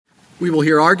We will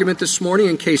hear argument this morning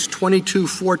in Case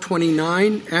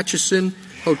 22-429, Acheson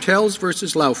Hotels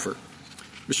versus Laufer.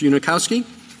 Mr. Unikowski.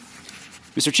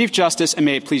 Mr. Chief Justice, and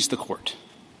may it please the Court.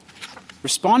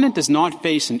 Respondent does not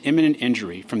face an imminent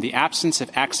injury from the absence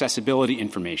of accessibility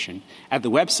information at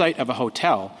the website of a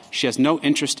hotel she has no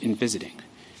interest in visiting.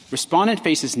 Respondent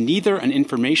faces neither an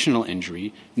informational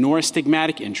injury nor a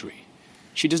stigmatic injury.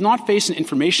 She does not face an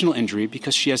informational injury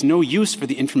because she has no use for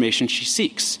the information she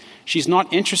seeks. She's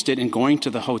not interested in going to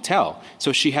the hotel,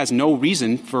 so she has no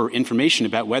reason for information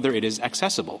about whether it is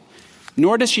accessible.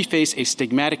 Nor does she face a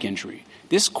stigmatic injury.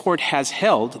 This Court has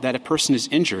held that a person is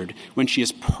injured when she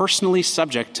is personally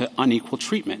subject to unequal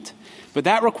treatment. But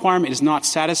that requirement is not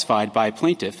satisfied by a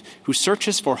plaintiff who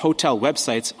searches for hotel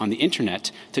websites on the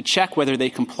Internet to check whether they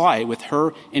comply with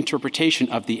her interpretation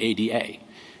of the ADA.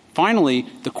 Finally,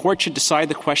 the Court should decide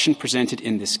the question presented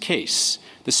in this case.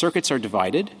 The circuits are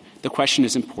divided. The question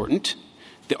is important.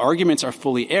 The arguments are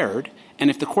fully aired. And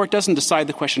if the Court doesn't decide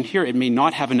the question here, it may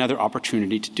not have another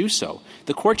opportunity to do so.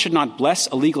 The Court should not bless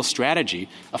a legal strategy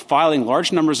of filing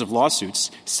large numbers of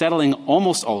lawsuits, settling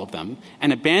almost all of them,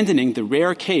 and abandoning the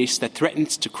rare case that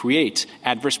threatens to create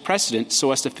adverse precedent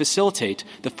so as to facilitate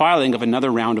the filing of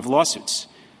another round of lawsuits.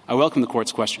 I welcome the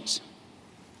Court's questions.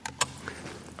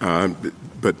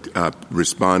 But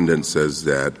respondent says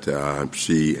that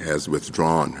she has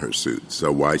withdrawn her suit.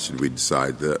 So why should we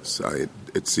decide this?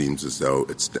 It seems as though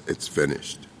it's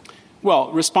finished.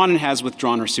 Well, respondent has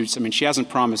withdrawn her suits. I mean, she hasn't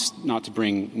promised not to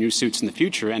bring new suits in the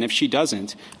future, and if she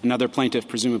doesn't, another plaintiff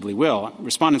presumably will.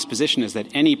 Respondent's position is that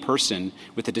any person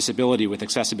with a disability with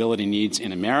accessibility needs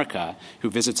in America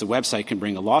who visits a website can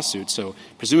bring a lawsuit, so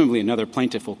presumably another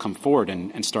plaintiff will come forward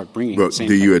and start bringing the same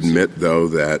Do you claims. admit, though,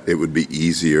 that it would be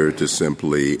easier to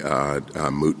simply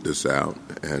moot this out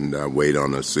and wait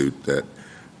on a suit that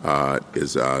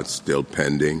is still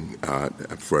pending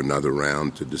for another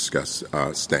round to discuss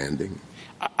standing?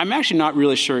 I'm actually not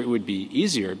really sure it would be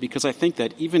easier because I think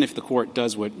that even if the Court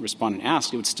does what respondent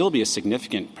asked, it would still be a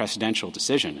significant precedential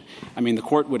decision. I mean, the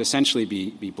Court would essentially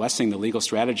be blessing the legal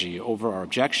strategy over our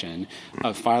objection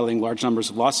of filing large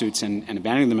numbers of lawsuits and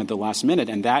abandoning them at the last minute,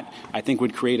 and that, I think,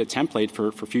 would create a template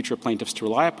for future plaintiffs to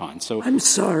rely upon. So I'm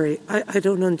sorry. I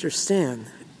don't understand.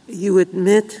 You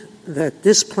admit that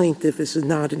this plaintiff is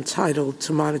not entitled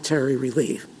to monetary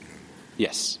relief.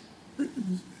 Yes.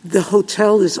 The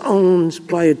hotel is owned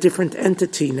by a different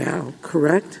entity now,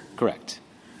 correct? Correct.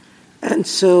 And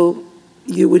so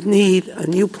you would need a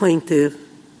new plaintiff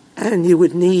and you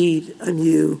would need a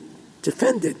new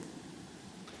defendant.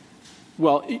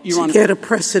 Well, Your Honor,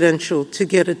 to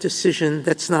get a decision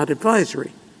that's not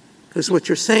advisory. Because what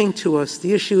you're saying to us,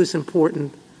 the issue is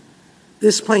important.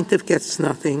 This plaintiff gets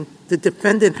nothing. The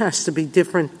defendant has to be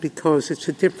different because it's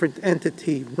a different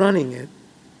entity running it.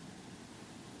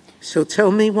 So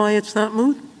tell me why it's not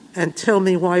moot, and tell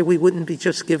me why we wouldn't be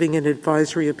just giving an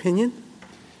advisory opinion.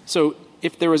 So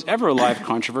if there was ever a live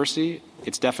controversy,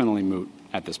 it's definitely moot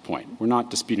at this point. We're not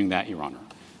disputing that, Your Honor.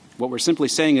 What we're simply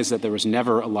saying is that there was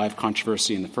never a live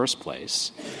controversy in the first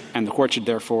place, and the Court should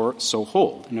therefore so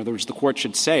hold. In other words, the Court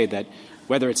should say that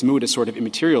whether it's moot is sort of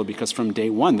immaterial because from day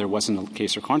one there wasn't a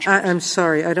case or controversy. I'm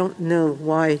sorry. I don't know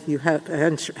why you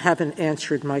haven't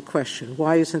answered my question.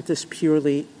 Why isn't this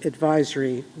purely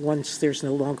advisory once there's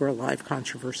no longer a live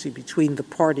controversy between the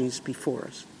parties before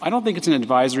us? I don't think it's an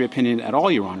advisory opinion at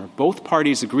all, Your Honor. Both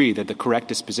parties agree that the correct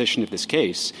disposition of this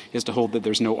case is to hold that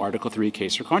there's no Article III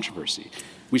case or controversy.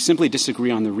 We simply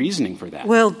disagree on the reasoning for that.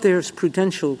 Well, there's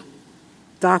prudential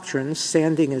doctrines.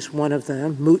 Standing is one of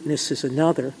them. Mootness is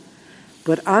another.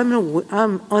 But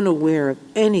I'm unaware of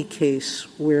any case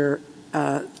where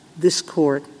this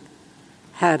Court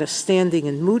had a standing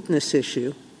and mootness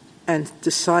issue and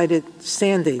decided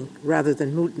standing rather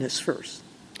than mootness first.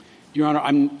 Your Honor,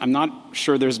 I'm not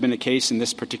sure there's been a case in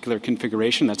this particular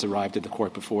configuration that's arrived at the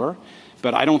Court before,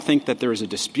 but I don't think that there is a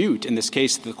dispute. In this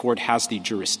case, the Court has the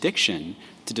jurisdiction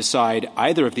to decide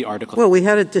either of the articles. Well, we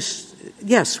had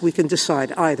yes, we can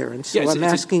decide either. And so I'm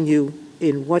asking you,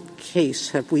 in what case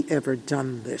have we ever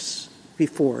done this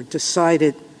before,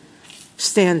 decided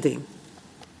standing,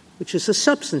 which is a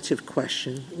substantive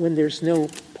question when there's no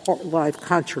live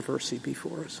controversy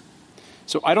before us?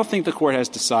 So I don't think the Court has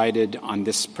decided on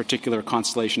this particular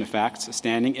constellation of facts, a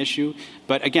standing issue.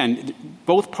 But again,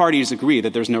 both parties agree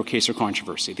that there's no case or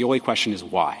controversy. The only question is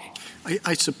why.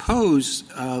 I suppose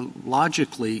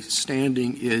logically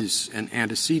standing is an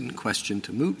antecedent question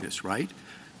to mootness, right?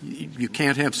 you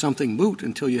can't have something moot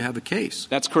until you have a case.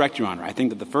 That's correct, Your Honor. I think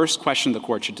that the first question the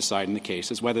court should decide in the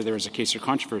case is whether there is a case or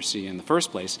controversy in the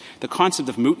first place. The concept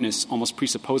of mootness almost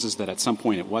presupposes that at some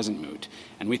point it wasn't moot.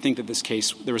 And we think that this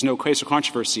case, there was no case or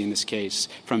controversy in this case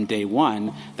from day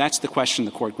one. That's the question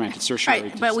the court granted certiorari.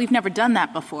 Right, but we've never done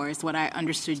that before is what I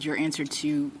understood your answer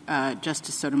to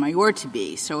Justice Sotomayor to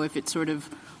be. So if it's sort of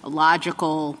a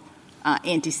logical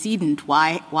antecedent,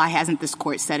 why hasn't this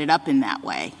court set it up in that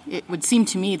way? It would seem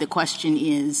to me the question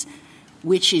is,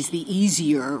 which is the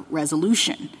easier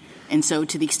resolution? And so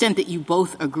to the extent that you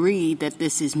both agree that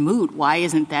this is moot, why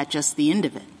isn't that just the end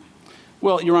of it?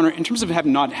 Well, Your Honor, in terms of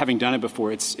not having done it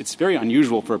before, it's very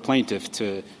unusual for a plaintiff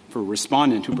for a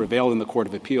respondent who prevailed in the Court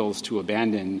of Appeals to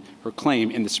abandon her claim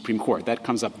in the Supreme Court. That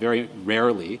comes up very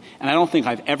rarely. And I don't think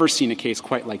I've ever seen a case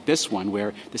quite like this one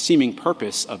where the seeming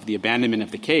purpose of the abandonment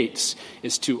of the case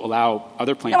is to allow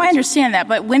other plaintiffs. No, I understand that.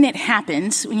 But when it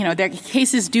happens, their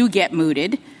cases do get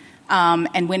mooted.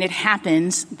 And when it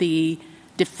happens, the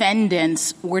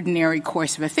defendant's ordinary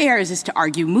course of affairs is to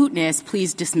argue mootness.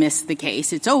 Please dismiss the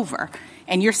case. It's over.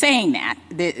 And you're saying that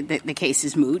the case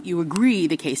is moot. You agree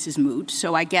the case is moot.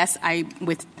 So I guess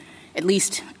with at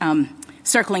least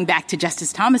circling back to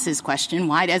Justice Thomas's question,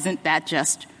 why doesn't that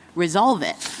just resolve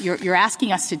it? You're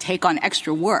asking us to take on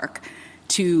extra work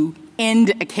to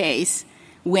end a case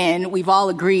when we've all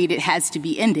agreed it has to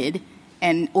be ended,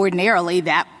 and ordinarily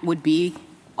that would be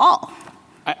all.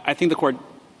 I think the court,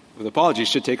 with apologies,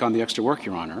 should take on the extra work,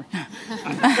 Your Honor.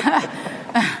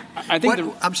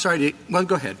 I'm sorry. Well,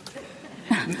 go ahead.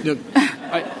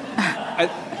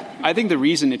 I think the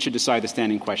reason it should decide the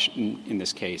standing question in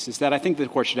this case is that I think the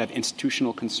court should have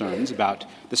institutional concerns about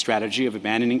the strategy of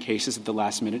abandoning cases at the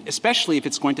last minute, especially if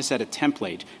it's going to set a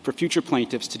template for future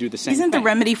plaintiffs to do the same thing. Isn't the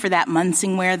remedy for that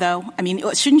Munsingware, though? I mean,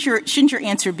 shouldn't your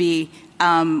answer be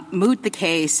moot the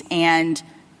case and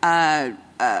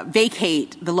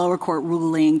vacate the lower court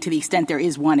ruling to the extent there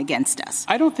is one against us?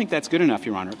 I don't think that's good enough,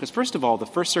 Your Honor, because first of all, the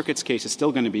First Circuit's case is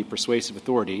still going to be persuasive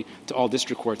authority to all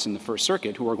district courts in the First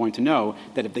Circuit who are going to know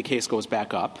that if the case goes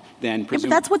back up, then presumably—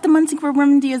 but that's what the Munsingware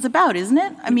remedy is about, isn't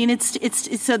it? I mean,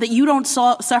 it's so that you don't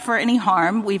suffer any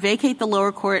harm. We vacate the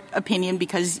lower court opinion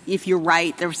because if you're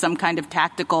right, there's some kind of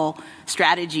tactical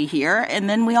strategy here, and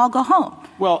then we all go home.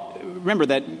 Well, remember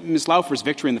that Ms. Laufer's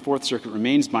victory in the Fourth Circuit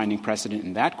remains binding precedent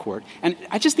in that court. And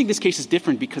I just think this case is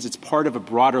different because it's part of a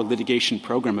broader litigation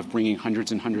program of bringing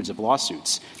hundreds and hundreds of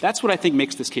lawsuits. That's what I think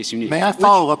makes this case unique. May I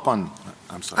follow up on —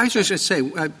 I'm sorry. I was just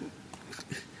going to say,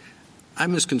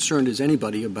 I'm as concerned as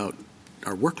anybody about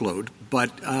our workload,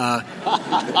 but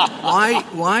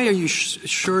why are you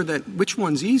sure that — which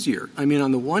one's easier? I mean,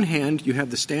 on the one hand, you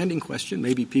have the standing question.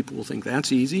 Maybe people will think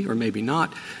that's easy or maybe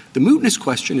not. The mootness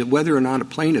question is whether or not a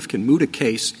plaintiff can moot a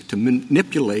case to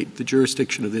manipulate the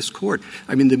jurisdiction of this court.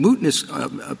 I mean, the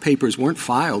mootness papers weren't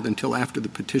filed until after the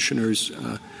petitioner's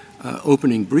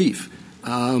opening brief.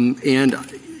 And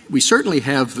we certainly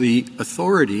have the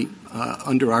authority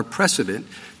under our precedent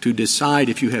to decide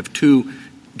if you have two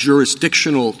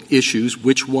jurisdictional issues,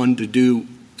 which one to do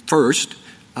first.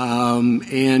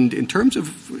 And in terms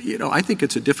of, I think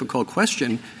it's a difficult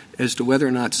question as to whether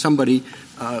or not somebody,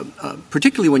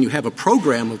 particularly when you have a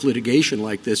program of litigation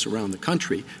like this around the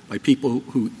country by people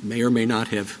who may or may not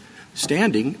have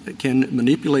standing, can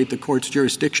manipulate the court's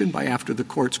jurisdiction by, after the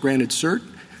court's granted cert,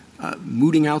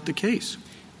 mooting out the case.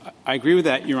 I agree with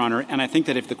that, Your Honor, and I think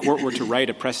that if the court were to write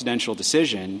a precedential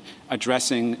decision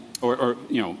addressing or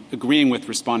agreeing with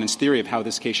respondents' theory of how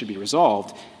this case should be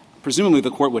resolved, presumably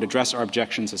the court would address our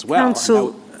objections as well.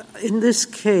 Counsel, in this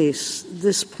case,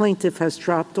 this plaintiff has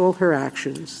dropped all her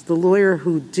actions. The lawyer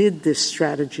who did this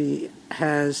strategy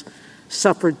has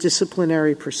suffered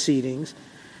disciplinary proceedings.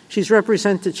 She's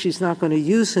represented she's not going to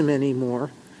use him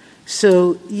anymore.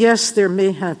 So, yes, there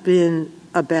may have been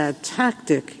a bad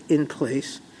tactic in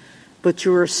place, but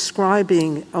you're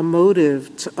ascribing a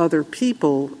motive to other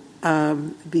people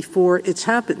before it's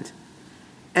happened.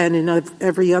 And in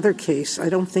every other case, I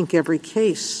don't think every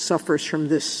case suffers from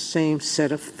this same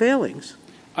set of failings.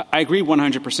 I agree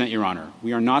 100%, Your Honor.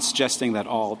 We are not suggesting that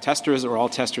all testers or all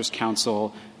testers'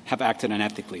 counsel have acted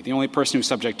unethically. The only person who's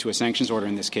subject to a sanctions order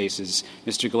in this case is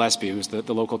Mr. Gillespie, who's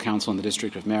the local counsel in the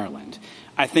District of Maryland.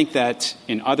 I think that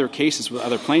in other cases with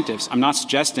other plaintiffs, I'm not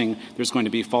suggesting there's going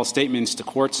to be false statements to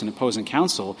courts and opposing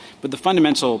counsel, but the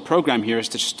fundamental program here is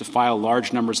to file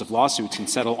large numbers of lawsuits and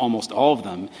settle almost all of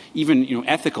them. Even,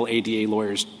 ethical ADA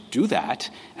lawyers do that,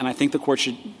 and I think the court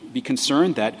should be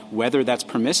concerned that whether that's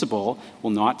permissible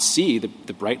will not see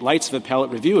the bright lights of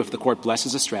appellate review if the court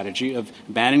blesses a strategy of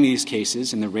banning these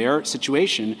cases in the rare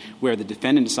situation where the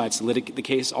defendant decides to litigate the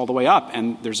case all the way up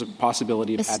and there's a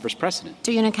possibility of adverse precedent.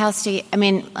 Mr. Unikowski,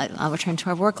 I'll return to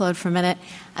our workload for a minute.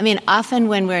 Often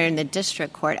when we're in the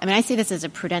district court, I see this as a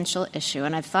prudential issue,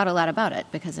 and I've thought a lot about it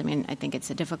because, I think it's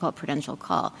a difficult prudential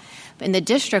call. But in the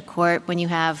district court, when you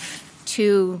have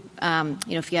two,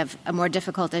 if you have a more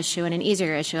difficult issue and an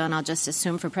easier issue, and I'll just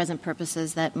assume for present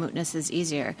purposes that mootness is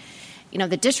easier,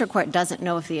 the district court doesn't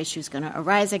know if the issue is going to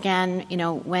arise again.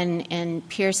 When in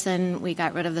Pearson we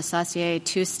got rid of the Saussure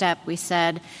two-step, we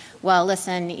said, well,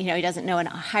 listen, he doesn't know, and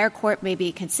a higher court may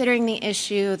be considering the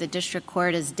issue. The district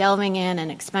court is delving in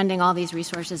and expending all these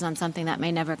resources on something that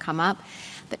may never come up.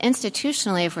 But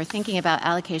institutionally, if we're thinking about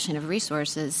allocation of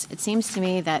resources, it seems to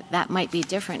me that that might be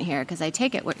different here, because I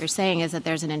take it what you're saying is that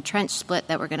there's an entrenched split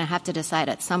that we're going to have to decide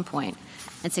at some point,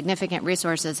 and significant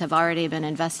resources have already been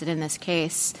invested in this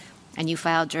case, and you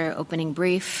filed your opening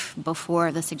brief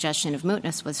before the suggestion of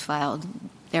mootness was filed,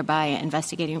 thereby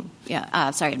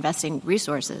investing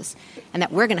resources, and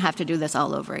that we're going to have to do this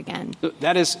all over again.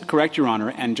 That is correct, Your Honor.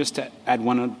 And just to add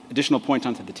one additional point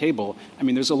onto the table,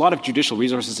 there's a lot of judicial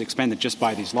resources expended just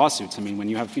by these lawsuits. When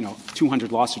you have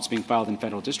 200 lawsuits being filed in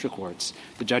federal district courts,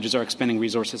 the judges are expending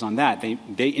resources on that.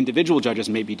 They individual judges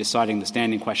may be deciding the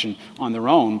standing question on their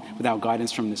own without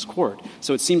guidance from this court.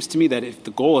 So it seems to me that if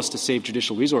the goal is to save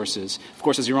judicial resources, of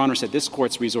course, as Your Honor said, this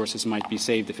court's resources might be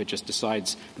saved if it just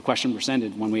decides the question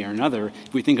presented one way or another.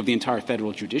 If we think of the entire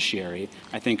federal judiciary,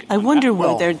 I wonder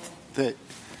whether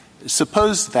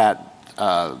suppose that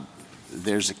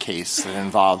there's a case that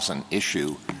involves an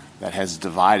issue that has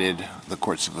divided the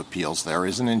courts of appeals. There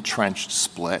is an entrenched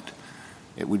split.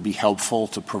 It would be helpful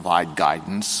to provide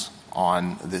guidance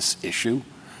on this issue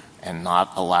and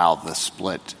not allow the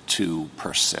split to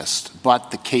persist. But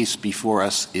the case before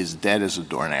us is dead as a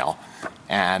doornail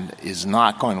and is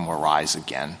not going to arise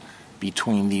again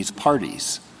between these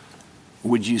parties.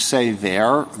 Would you say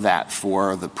there that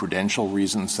for the prudential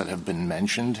reasons that have been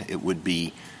mentioned, it would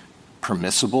be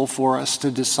permissible for us to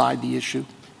decide the issue?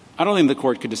 I don't think the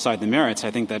court could decide the merits.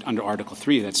 I think that under Article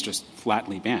 3, that's just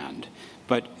flatly banned.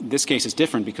 But this case is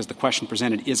different because the question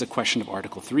presented is a question of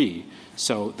Article 3,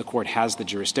 so the court has the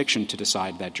jurisdiction to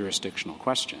decide that jurisdictional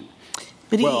question.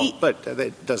 But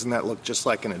doesn't that look just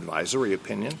like an advisory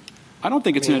opinion? I don't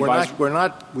think it's an advisory.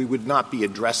 We would not be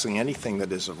addressing anything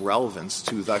that is of relevance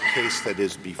to the case that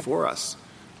is before us.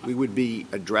 We would be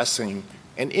addressing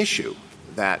an issue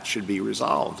that should be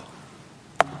resolved.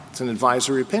 It's an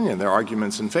advisory opinion. There are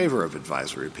arguments in favor of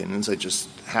advisory opinions. They just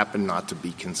happen not to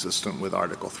be consistent with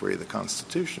Article 3 of the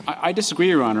Constitution. I disagree,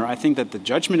 Your Honor. I think that the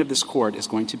judgment of this court is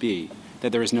going to be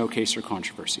that there is no case or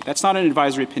controversy. That's not an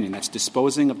advisory opinion. That's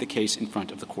disposing of the case in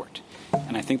front of the court.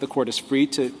 And I think the court is free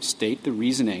to state the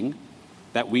reasoning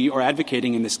that we are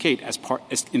advocating in this case as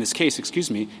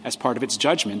part of its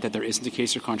judgment that there isn't a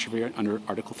case or controversy under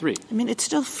Article 3. It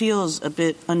still feels a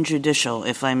bit unjudicial,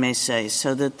 if I may say,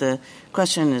 so that the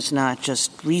question is not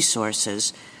just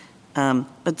resources,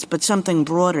 but something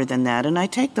broader than that. And I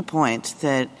take the point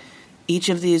that each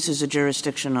of these is a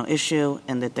jurisdictional issue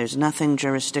and that there's nothing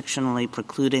jurisdictionally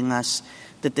precluding us,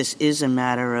 that this is a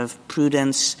matter of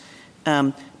prudence.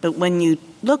 But when you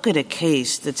look at a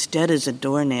case that's dead as a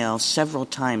doornail several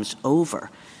times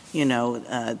over,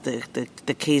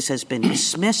 the case has been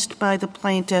dismissed by the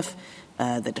plaintiff,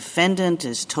 the defendant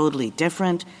is totally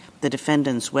different, the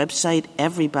defendant's website,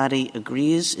 everybody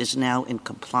agrees, is now in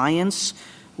compliance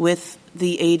with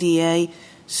the ADA.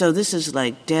 So this is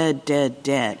like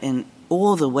dead in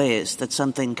all the ways that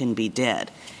something can be dead.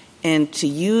 And to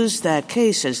use that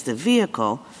case as the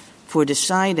vehicle for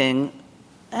deciding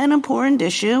an important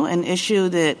issue, an issue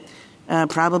that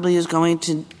probably is going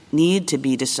to need to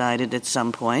be decided at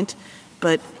some point,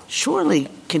 but surely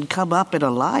can come up in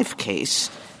a live case.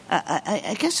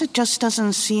 I guess it just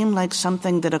doesn't seem like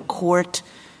something that a court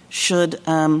should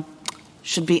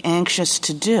be anxious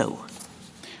to do.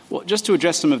 Well, just to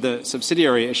address some of the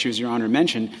subsidiary issues Your Honor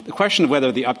mentioned, the question of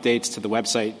whether the updates to the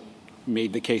website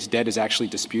made the case dead is actually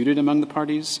disputed among the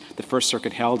parties. The First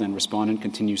Circuit held and respondent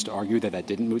continues to argue that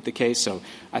didn't moot the case. So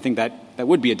I think that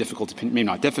would be a difficult opinion, maybe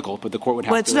not difficult, but the court would have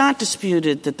to. Well, it's not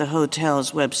disputed that the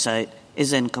hotel's website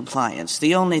is in compliance.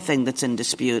 The only thing that's in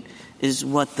dispute is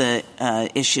what the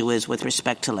issue is with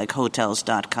respect to like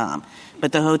hotels.com.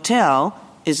 But the hotel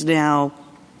is now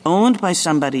owned by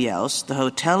somebody else. The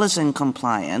hotel is in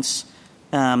compliance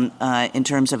in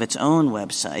terms of its own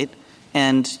website.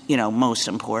 And, most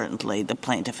importantly, the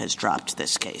plaintiff has dropped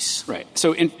this case. Right.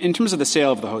 So in terms of the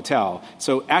sale of the hotel,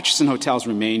 so Acheson Hotels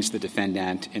remains the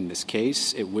defendant in this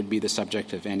case. It would be the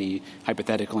subject of any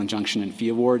hypothetical injunction and fee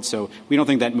award. So we don't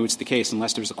think that moots the case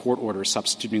unless there's a court order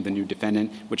substituting the new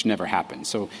defendant, which never happened.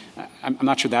 So I'm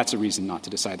not sure that's a reason not to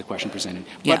decide the question presented.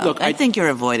 Yeah, but look, I think you're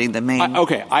avoiding the main.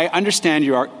 Okay. I understand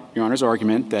Your Honor's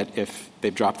argument that if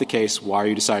they've dropped the case, why are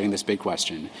you deciding this big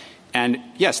question? And,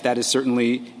 yes, that is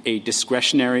certainly a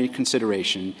discretionary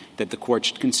consideration that the court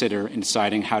should consider in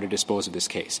deciding how to dispose of this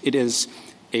case. It is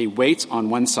a weight on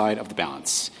one side of the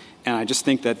balance. And I just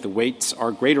think that the weights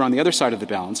are greater on the other side of the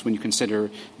balance when you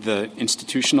consider the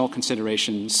institutional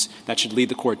considerations that should lead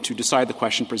the court to decide the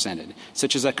question presented,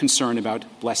 such as a concern about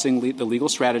blessing the legal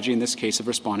strategy in this case of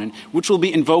respondent, which will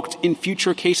be invoked in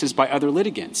future cases by other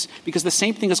litigants. Because the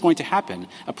same thing is going to happen.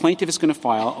 A plaintiff is going to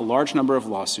file a large number of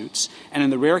lawsuits, and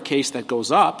in the rare case that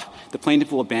goes up, the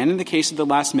plaintiff will abandon the case at the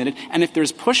last minute, and if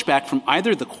there's pushback from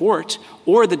either the court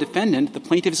or the defendant, the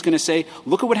plaintiff is going to say,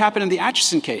 look at what happened in the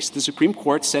Acheson case. The Supreme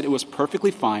Court said it was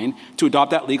perfectly fine to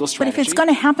adopt that legal strategy. But if it's going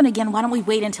to happen again, why don't we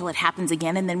wait until it happens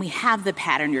again and then we have the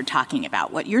pattern you're talking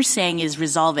about? What you're saying is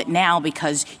resolve it now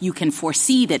because you can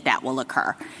foresee that will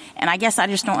occur. And I guess I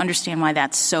just don't understand why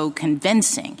that's so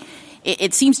convincing.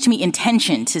 It seems to me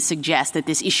intention to suggest that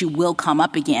this issue will come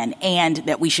up again and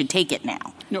that we should take it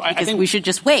now. No, I think we should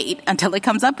just wait until it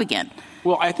comes up again.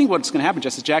 Well, I think what's going to happen,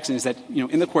 Justice Jackson, is that,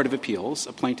 in the Court of Appeals,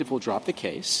 a plaintiff will drop the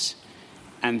case,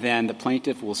 and then the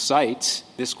plaintiff will cite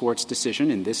this court's decision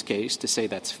in this case to say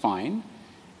that's fine,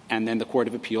 and then the Court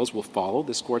of Appeals will follow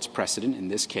this court's precedent in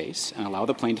this case and allow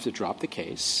the plaintiff to drop the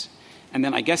case. And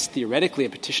then I guess theoretically a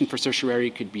petition for certiorari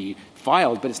could be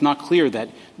filed, but it's not clear that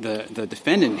the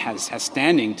defendant has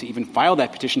standing to even file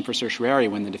that petition for certiorari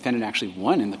when the defendant actually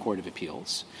won in the Court of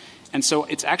Appeals. And so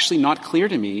it's actually not clear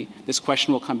to me this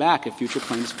question will come back if future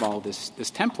plaintiffs follow this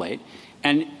template.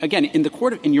 And again,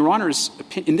 in Your Honor's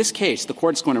in this case, the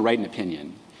court's going to write an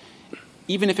opinion.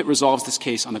 Even if it resolves this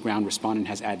case on the ground respondent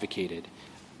has advocated,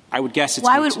 I would guess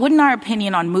it's wouldn't our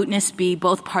opinion on mootness be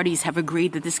both parties have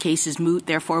agreed that this case is moot,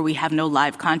 therefore we have no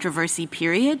live controversy,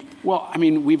 period? Well, I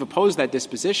mean, we've opposed that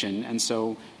disposition, and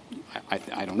so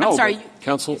I don't know. I'm sorry,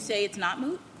 Counsel? You say it's not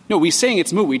moot? No, we're saying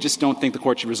it's moot. We just don't think the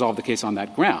court should resolve the case on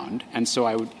that ground. And so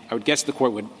I would guess the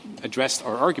court would address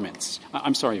our arguments.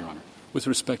 I'm sorry, Your Honor. With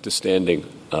respect to standing,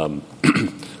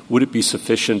 would it be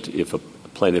sufficient if a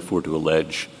plaintiff were to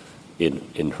allege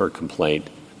in her complaint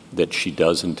that she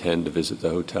does intend to visit the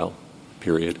hotel,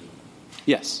 period?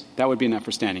 Yes, that would be enough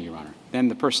for standing, Your Honor. Then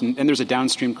there's a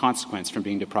downstream consequence from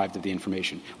being deprived of the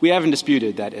information. We haven't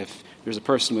disputed that if there's a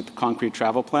person with concrete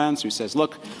travel plans who says,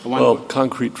 look,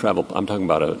 concrete travel, I'm talking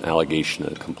about an allegation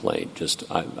and a complaint. Just,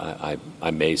 I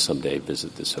may someday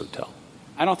visit this hotel.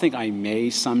 I don't think I may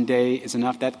someday is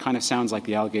enough. That kind of sounds like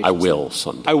the allegation. I will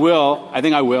someday. I will. I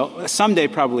think I will. Someday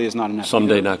probably is not enough.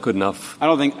 Someday not good enough? I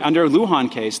don't think. Under Lujan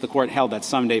case, the court held that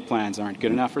someday plans aren't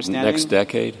good enough for standing. Next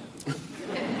decade?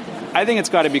 I think it's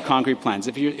got to be concrete plans.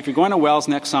 If you're going to Wells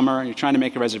next summer and you're trying to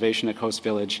make a reservation at Coast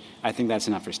Village, I think that's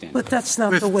enough for standing. But that's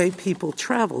not the way people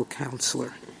travel,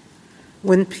 Counselor.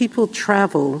 When people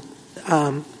travel,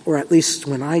 or at least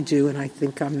when I do, and I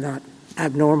think I'm not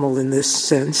abnormal in this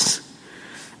sense,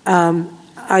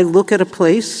 I look at a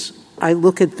place, I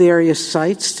look at various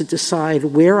sites to decide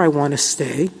where I want to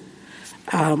stay.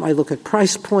 I look at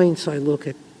price points, I look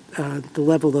at the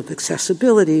level of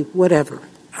accessibility, whatever,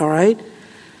 all right?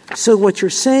 So what you're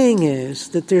saying is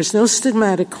that there's no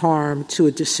stigmatic harm to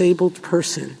a disabled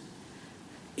person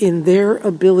in their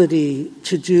ability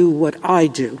to do what I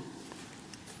do.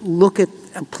 Look at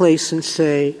a place and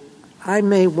say, I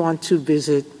may want to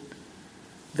visit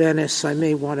Venice, I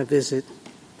may want to visit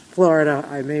Florida,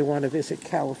 I may want to visit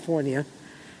California,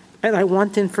 and I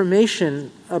want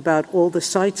information about all the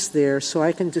sites there so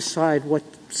I can decide what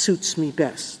suits me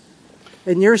best.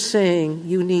 And you're saying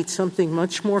you need something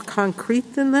much more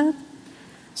concrete than that?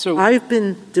 So I've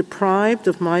been deprived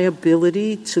of my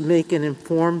ability to make an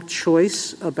informed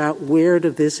choice about where to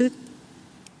visit,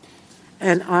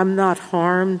 and I'm not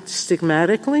harmed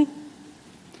stigmatically?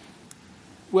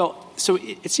 Well, so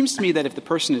it seems to me that if the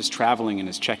person is traveling and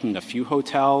is checking a few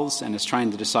hotels and is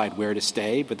trying to decide where to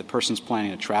stay, but the person's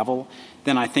planning to travel,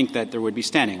 then I think that there would be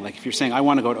standing. Like if you're saying, I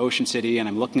want to go to Ocean City and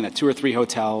I'm looking at 2 or 3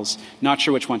 hotels, not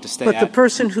sure which one to stay at. But the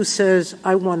person who says,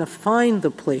 I want to find the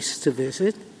place to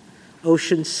visit,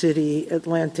 Ocean City,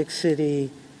 Atlantic City,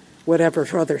 whatever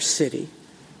other city,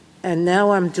 and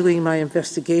now I'm doing my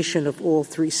investigation of all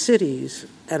 3 cities,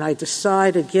 and I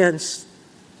decide against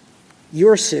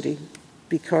your city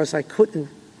because I couldn't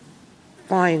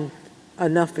find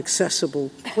enough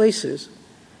accessible places,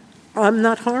 I'm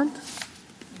not harmed?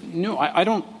 No, I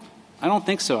don't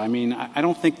think so. I mean, I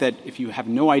don't think that if you have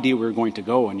no idea where you're going to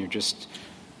go and you're just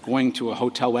going to a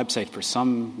hotel website for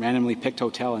some randomly picked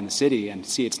hotel in the city and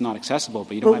see it's not accessible,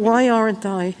 but you don't have why aren't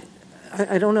I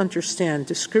don't understand.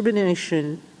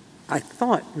 Discrimination, I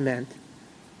thought, meant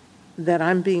that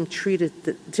I'm being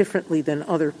treated differently than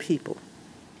other people.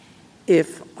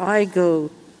 If I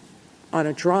go on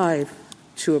a drive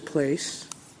to a place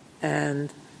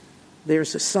and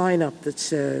there's a sign up that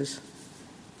says,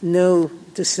 no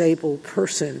disabled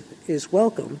person is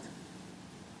welcomed,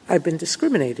 I've been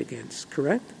discriminated against,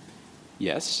 correct?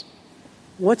 Yes.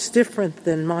 What's different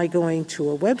than my going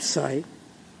to a website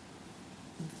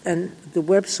and the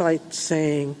website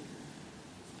saying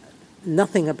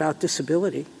nothing about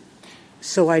disability,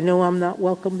 so I know I'm not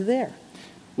welcome there?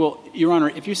 Well, Your Honor,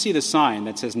 if you see the sign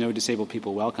that says no disabled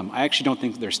people welcome, I actually don't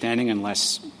think they're standing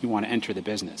unless you want to enter the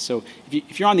business. So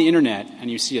if you're on the Internet and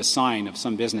you see a sign of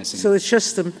some business... So it's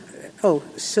just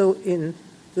so in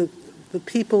the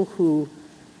people who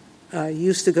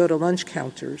used to go to lunch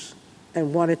counters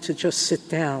and wanted to just sit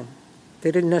down,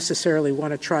 they didn't necessarily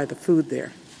want to try the food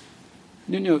there.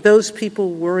 No. Those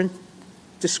people weren't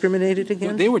discriminated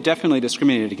against? No, they were definitely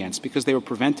discriminated against because they were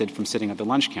prevented from sitting at the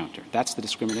lunch counter. That's the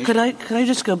discrimination. Could I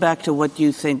just go back to what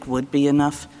you think would be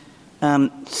enough?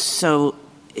 So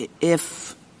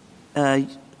if a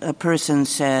person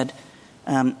said,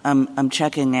 I'm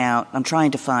checking out, I'm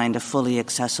trying to find a fully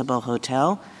accessible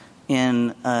hotel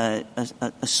in a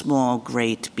small,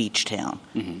 great beach town.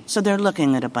 Mm-hmm. So they're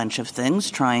looking at a bunch of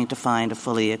things, trying to find a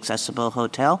fully accessible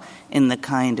hotel in the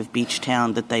kind of beach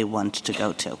town that they want to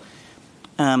go to.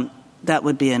 That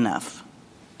would be enough.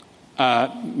 May I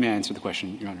answer the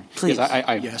question, Your Honor? Please.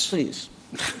 Yes, please.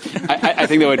 I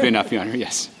think that would be enough, Your Honor,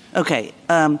 yes. Okay.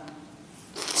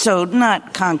 So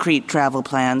not concrete travel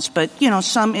plans, but,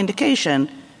 some indication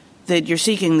that you're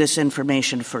seeking this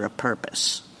information for a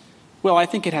purpose. Well, I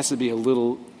think it has to be a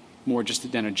little more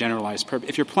just than a generalized purpose.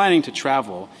 If you're planning to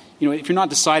travel, if you're not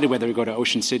decided whether to go to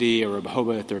Ocean City or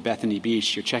Rehoboth or Bethany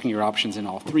Beach, you're checking your options in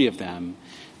all three of them,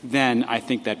 then I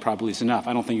think that probably is enough.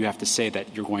 I don't think you have to say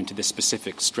that you're going to this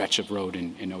specific stretch of road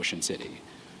in Ocean City.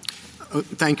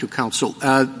 Thank you, counsel.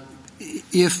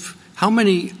 How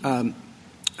many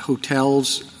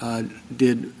hotels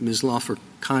did Ms. Laufer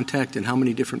contact and how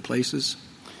many different places?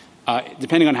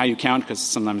 Depending on how you count, because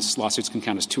sometimes lawsuits can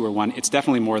count as 2 or 1, it's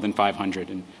definitely more than 500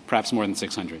 and perhaps more than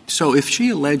 600. So if she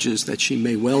alleges that she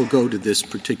may well go to this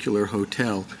particular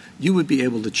hotel, you would be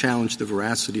able to challenge the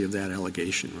veracity of that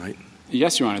allegation, right?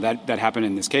 Yes, Your Honor. That happened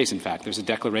in this case, in fact. There's a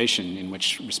declaration in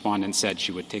which respondent said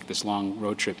she would take this long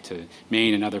road trip to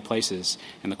Maine and other places,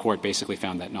 and the court basically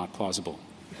found that not plausible.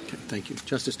 Okay, thank you.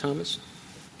 Justice Thomas?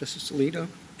 Justice Alito?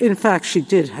 In fact, she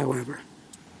did, however.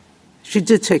 She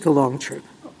did take a long trip.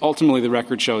 Ultimately, the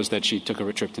record shows that she took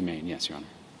a trip to Maine. Yes, Your Honor.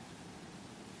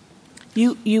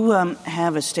 You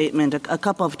have a statement a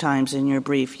couple of times in your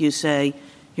brief. You say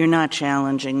you're not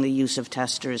challenging the use of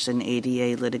testers in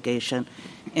ADA litigation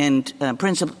and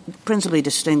principally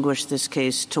distinguish this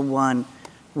case to one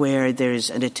where there's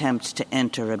an attempt to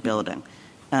enter a building.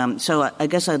 So I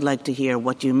guess I'd like to hear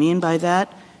what you mean by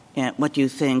that, and what you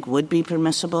think would be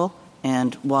permissible,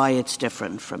 and why it's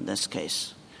different from this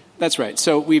case. That's right.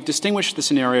 So we've distinguished the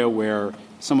scenario where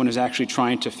someone is actually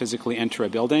trying to physically enter a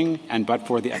building, and but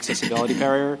for the accessibility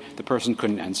barrier, the person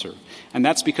couldn't enter. And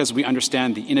that's because we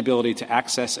understand the inability to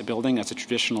access a building as a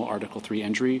traditional Article III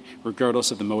injury,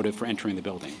 regardless of the motive for entering the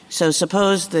building. So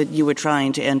suppose that you were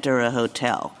trying to enter a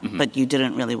hotel, but you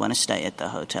didn't really want to stay at the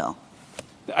hotel.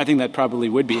 I think that probably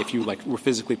would be if you were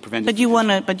physically prevented. But you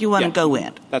want to go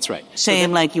in. That's right.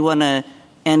 Saying you want to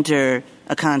enter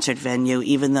a concert venue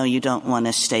even though you don't want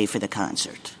to stay for the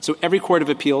concert. So every court of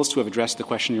appeals to have addressed the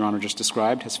question Your Honor just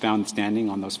described has found standing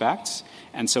on those facts,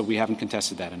 and so we haven't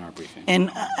contested that in our briefing.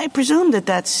 And I presume that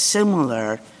that's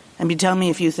similar, I mean, tell me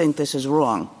if you think this is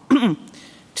wrong,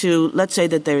 to let's say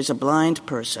that there's a blind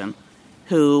person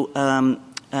who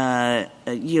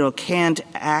can't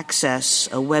access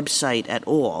a website at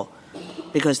all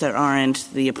because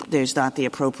there's not the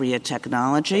appropriate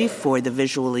technology for the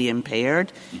visually impaired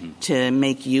to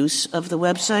make use of the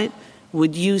website.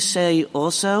 Would you say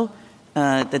also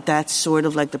that that's sort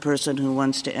of like the person who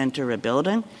wants to enter a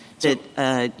building,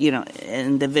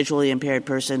 and the visually impaired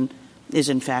person is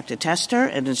in fact a tester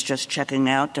and is just checking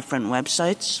out different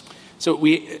websites? So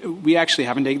we actually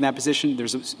haven't taken that position.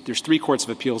 There's 3 courts of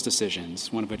appeals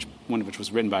decisions, one of which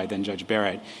was written by then Judge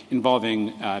Barrett,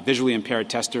 involving visually impaired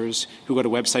testers who go to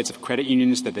websites of credit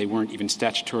unions that they weren't even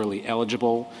statutorily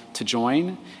eligible to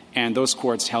join. And those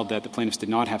courts held that the plaintiffs did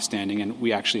not have standing, and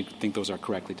we actually think those are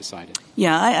correctly decided.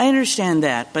 Yeah, I understand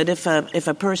that. But if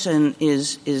a person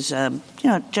is checking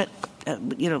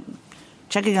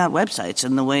out websites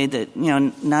in the way that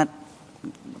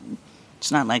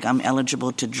it's not like I'm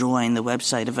eligible to join the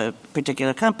website of a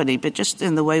particular company, but just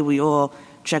in the way we all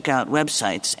check out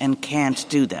websites and can't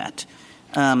do that,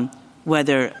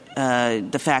 whether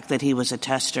the fact that he was a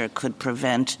tester could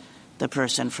prevent the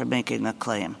person from making a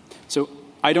claim. So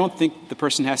I don't think the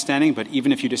person has standing, but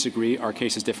even if you disagree, our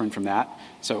case is different from that.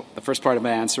 So the first part of my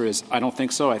answer is I don't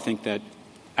think so. I think that,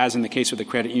 as in the case with the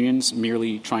credit unions,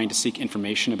 merely trying to seek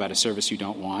information about a service you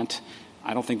don't want,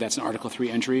 I don't think that's an Article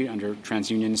III injury under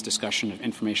TransUnion's discussion of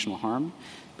informational harm.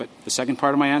 But the second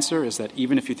part of my answer is that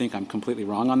even if you think I'm completely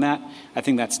wrong on that, I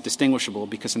think that's distinguishable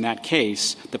because in that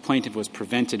case, the plaintiff was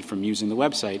prevented from using the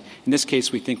website. In this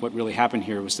case, we think what really happened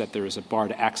here was that there is a bar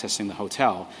to accessing the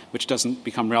hotel, which doesn't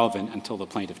become relevant until the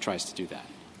plaintiff tries to do that.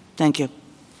 Thank you.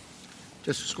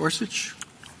 Justice Gorsuch,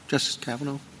 Justice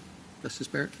Kavanaugh, Justice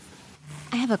Barrett.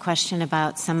 I have a question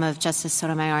about some of Justice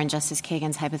Sotomayor and Justice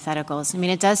Kagan's hypotheticals. I mean,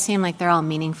 it does seem like they're all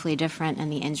meaningfully different in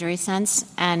the injury sense,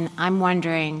 and I'm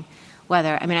wondering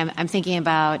whether – I mean, I'm thinking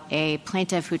about a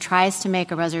plaintiff who tries to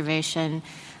make a reservation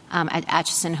at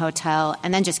Acheson Hotel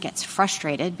and then just gets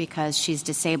frustrated because she's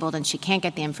disabled and she can't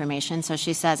get the information, so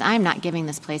she says, I'm not giving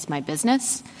this place my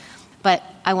business, but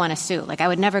I want to sue. Like, I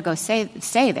would never go stay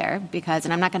there because –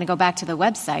 and I'm not going to go back to the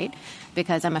website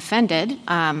because I'm offended.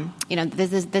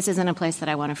 This isn't a place that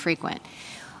I want to frequent.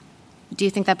 Do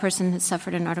you think that person has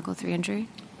suffered an Article III injury?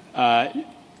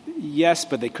 Yes,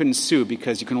 but they couldn't sue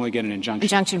because you can only get an injunction.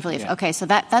 Injunction relief. Yeah. Okay, so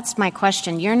that's my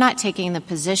question. You're not taking the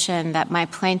position that my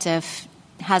plaintiff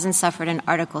hasn't suffered an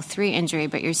Article III injury,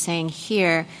 but you're saying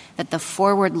here that the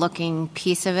forward-looking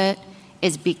piece of it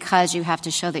is because you have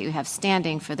to show that you have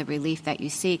standing for the relief that you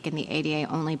seek, and the ADA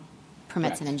only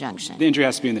permits Correct. an injunction. The injury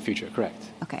has to be in the future, correct.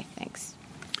 Okay, thanks.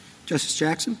 Justice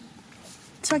Jackson?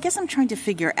 So I guess I'm trying to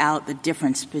figure out the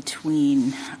difference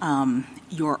between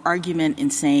your argument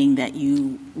in saying that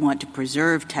you want to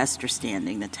preserve tester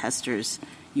standing, the testers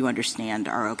you understand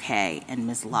are okay, and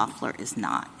Ms. Laufer is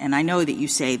not. And I know that you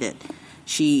say that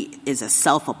she is a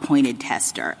self-appointed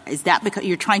tester. Is that because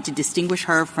you're trying to distinguish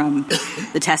her from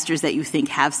the testers that you think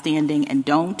have standing and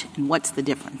don't? And what's the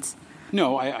difference?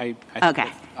 No, I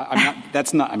okay. I'm not,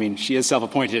 that's not – I mean, she is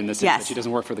self-appointed in the sense Yes. that she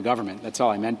doesn't work for the government. That's all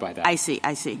I meant by that. I see.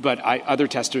 But other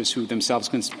testers who themselves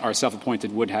are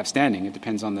self-appointed would have standing. It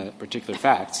depends on the particular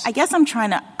facts. I guess I'm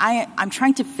trying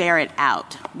to ferret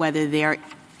out whether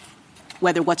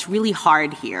what's really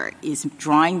hard here is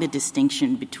drawing the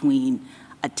distinction between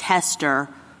a tester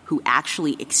who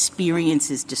actually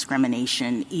experiences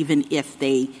discrimination even if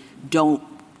they don't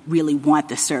really want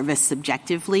the service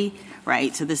subjectively,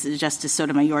 right? So this is Justice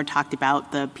Sotomayor talked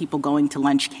about the people going to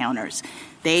lunch counters.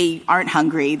 They aren't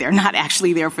hungry. They're not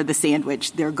actually there for the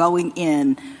sandwich. They're going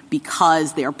in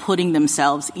because they're putting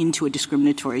themselves into a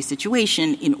discriminatory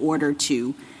situation in order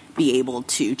to be able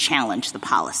to challenge the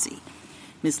policy.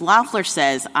 Ms. Laufer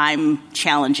says, I'm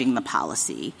challenging the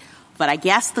policy. But I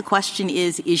guess the question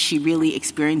is she really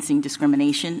experiencing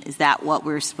discrimination? Is that what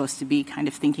we're supposed to be kind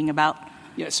of thinking about?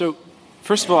 Yeah, so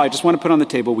first of all, I just want to put on the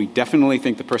table we definitely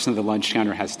think the person at the lunch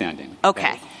counter has standing.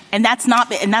 Okay. And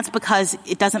that's because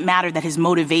it doesn't matter that his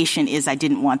motivation is I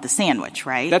didn't want the sandwich,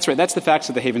 right? That's right. That's the facts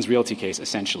of the Havens Realty case,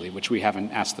 essentially, which we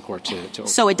haven't asked the court to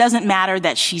So it doesn't matter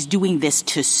that she's doing this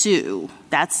to sue.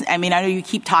 I know you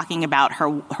keep talking about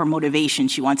her motivation.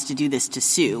 She wants to do this to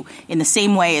sue in the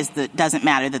same way as it doesn't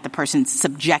matter that the person's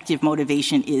subjective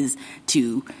motivation is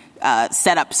to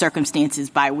set up circumstances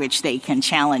by which they can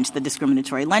challenge the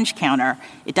discriminatory lunch counter.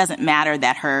 It doesn't matter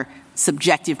that her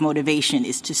subjective motivation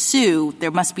is to sue.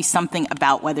 There must be something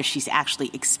about whether she's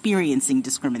actually experiencing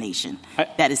discrimination.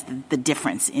 That is the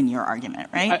difference in your argument,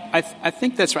 right? I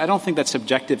think that's right. I don't think that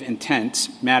subjective intent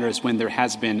matters when there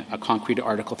has been a concrete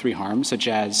Article III harm, such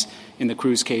as in the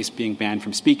Cruz case being banned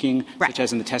from speaking, right. Such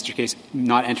as in the Tester case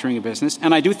not entering a business.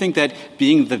 And I do think that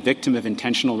being the victim of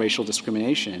intentional racial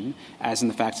discrimination, as in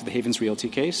the facts of the Havens Realty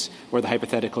case, or the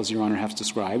hypotheticals Your Honor has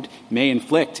described, may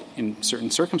inflict in certain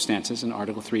circumstances an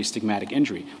Article III stigmatic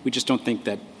injury. We just don't think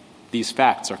that these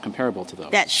facts are comparable to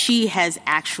those. That she has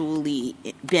actually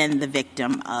been the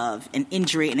victim of an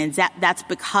injury, and that's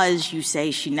because you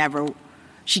say she never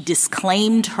she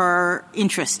disclaimed her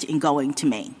interest in going to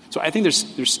Maine. So I think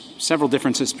there's several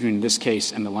differences between this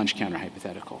case and the lunch counter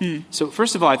hypothetical. So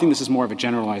first of all, I think this is more of a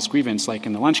generalized grievance, like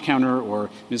in the lunch counter or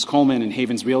Ms. Coleman and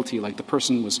Havens Realty, like the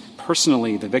person was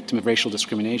personally the victim of racial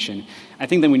discrimination. I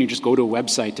think that when you just go to a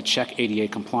website to check ADA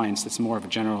compliance, that's more of a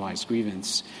generalized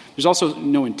grievance. There's also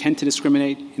no intent to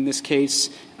discriminate in this case.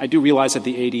 I do realize that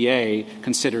the ADA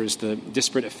considers the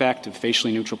disparate effect of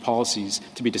facially neutral policies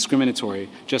to be discriminatory,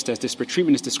 just as disparate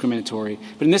treatment is discriminatory.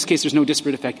 But in this case, there's no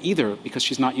disparate effect either because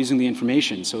she's not using the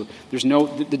information. So there's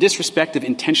the disrespect of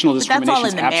intentional discrimination. But that's all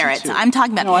in the merits. Too. I'm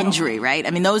talking about injury, right? I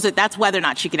mean, that's whether or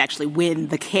not she could actually win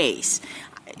the case.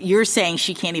 You're saying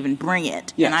she can't even bring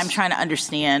it. Yes. And I'm trying to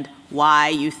understand why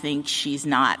you think she's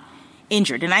not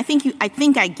injured. And I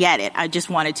think I get it. I just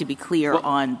wanted to be clear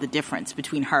on the difference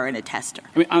between her and a tester.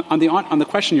 I mean, on the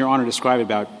question Your Honor described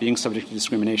about being subject to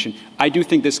discrimination, I do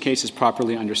think this case is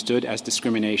properly understood as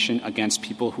discrimination against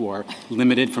people who are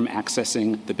limited from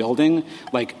accessing the building.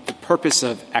 Like, the purpose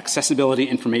of accessibility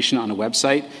information on a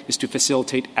website is to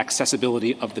facilitate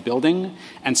accessibility of the building,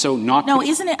 and so not. No,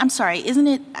 isn't it? I'm sorry. Isn't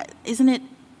it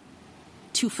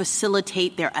to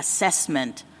facilitate their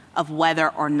assessment of whether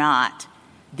or not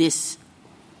this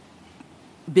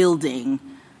building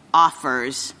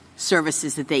offers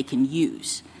services that they can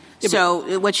use?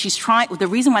 So what she's the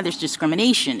reason why there's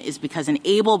discrimination is because an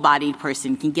able-bodied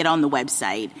person can get on the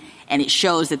website and it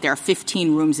shows that there are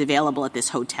 15 rooms available at this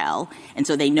hotel, and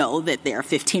so they know that there are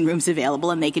 15 rooms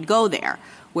available and they could go there.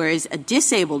 Whereas a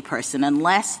disabled person,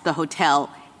 unless the hotel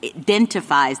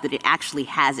identifies that it actually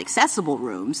has accessible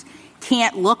rooms,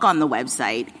 can't look on the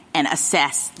website and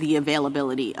assess the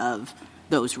availability of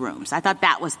those rooms. I thought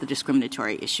that was the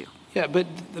discriminatory issue. Yeah, but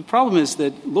the problem is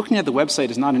that looking at the website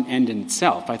is not an end in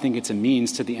itself. I think it's a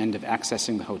means to the end of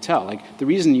accessing the hotel. Like, the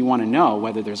reason you want to know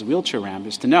whether there's a wheelchair ramp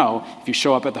is to know, if you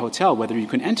show up at the hotel, whether you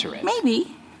can enter it. Maybe.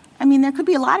 I mean, there could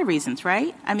be a lot of reasons,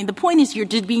 right? I mean, the point is you're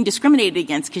being discriminated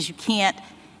against because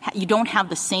you don't have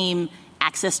the same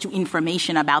access to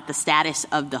information about the status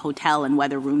of the hotel and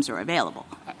whether rooms are available.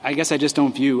 I guess I just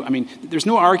don't view, there's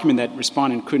no argument that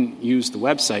respondent couldn't use the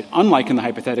website, unlike in the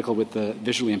hypothetical with the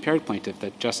visually impaired plaintiff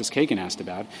that Justice Kagan asked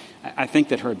about. I think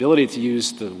that her ability to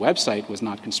use the website was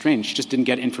not constrained. She just didn't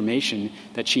get information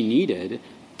that she needed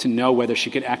to know whether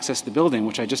she could access the building,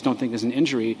 which I just don't think is an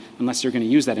injury unless you're going to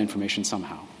use that information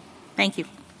somehow. Thank you.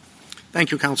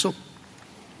 Thank you, counsel.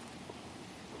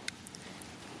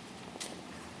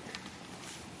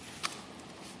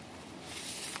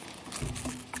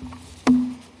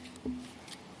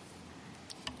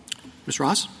 Ms.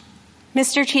 Ross?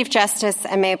 Mr. Chief Justice,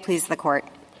 and may it please the Court.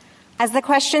 As the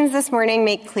questions this morning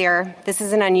make clear, this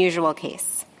is an unusual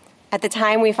case. At the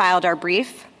time we filed our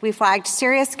brief, we flagged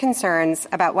serious concerns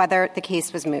about whether the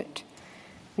case was moot.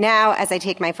 Now, as I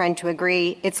take my friend to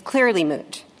agree, it's clearly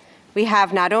moot. We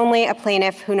have not only a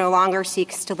plaintiff who no longer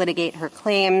seeks to litigate her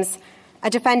claims, a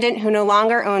defendant who no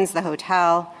longer owns the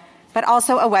hotel, but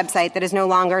also a website that is no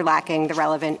longer lacking the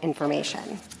relevant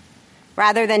information.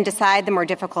 Rather than decide the more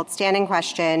difficult standing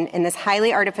question in this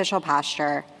highly artificial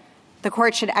posture, the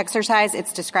Court should exercise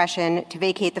its discretion to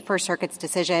vacate the First Circuit's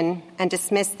decision and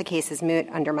dismiss the case as moot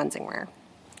under Munsingware.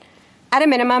 At a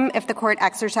minimum, if the Court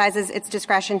exercises its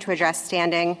discretion to address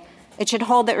standing, it should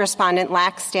hold that respondent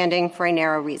lacks standing for a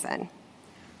narrow reason.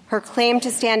 Her claim to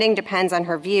standing depends on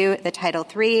her view that Title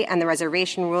III and the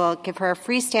reservation rule give her a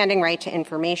freestanding right to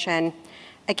information,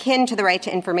 akin to the right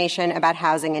to information about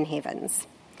housing in havens.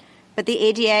 But the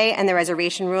ADA and the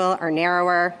reservation rule are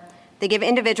narrower. They give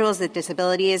individuals with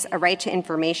disabilities a right to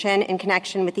information in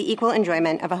connection with the equal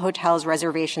enjoyment of a hotel's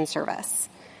reservation service.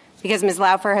 Because Ms.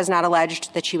 Laufer has not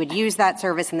alleged that she would use that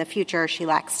service in the future, she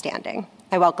lacks standing.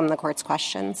 I welcome the Court's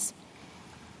questions.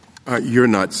 You're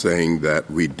not saying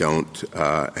that we don't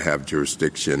have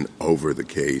jurisdiction over the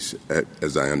case.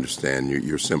 As I understand you,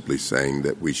 you're simply saying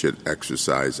that we should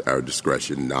exercise our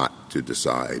discretion not to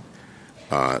decide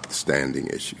the standing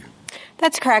issue.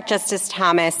 That's correct, Justice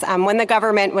Thomas. When the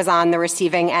government was on the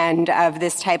receiving end of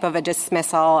this type of a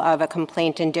dismissal of a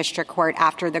complaint in district court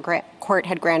after the court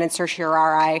had granted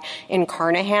certiorari in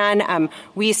Carnahan,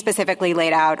 we specifically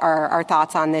laid out our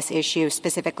thoughts on this issue,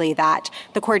 specifically that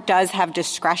the court does have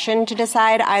discretion to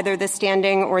decide either the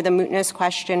standing or the mootness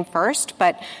question first.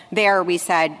 But there we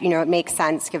said, it makes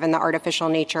sense, given the artificial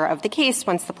nature of the case,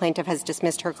 once the plaintiff has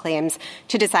dismissed her claims,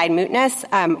 to decide mootness,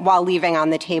 while leaving on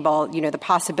the table, the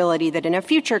possibility that in a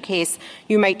future case,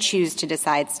 you might choose to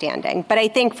decide standing. But I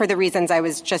think for the reasons I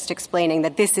was just explaining,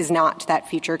 that this is not that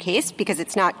future case, because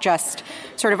it's not just just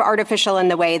sort of artificial in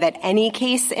the way that any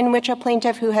case in which a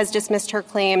plaintiff who has dismissed her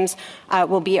claims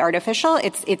will be artificial.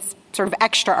 It's sort of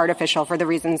extra artificial for the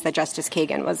reasons that Justice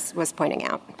Kagan was pointing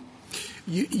out.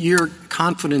 You're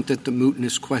confident that the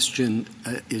mootness question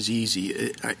is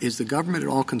easy. Is the government at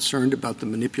all concerned about the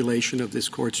manipulation of this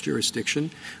court's jurisdiction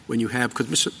when you have –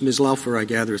 because Ms. Laufer, I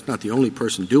gather, is not the only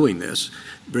person doing this,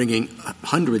 bringing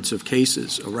hundreds of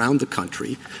cases around the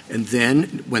country, and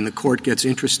then when the court gets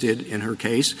interested in her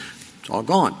case, it's all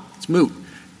gone. It's moot.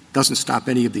 Doesn't stop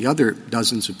any of the other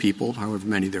dozens of people, however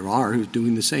many there are, who's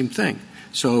doing the same thing.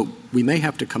 So we may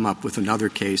have to come up with another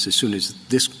case as soon as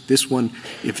this one,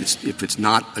 if it's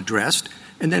not addressed,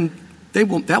 and then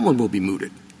that one will be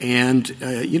mooted. And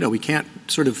we can't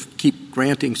sort of keep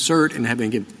granting cert and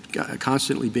having it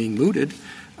constantly being mooted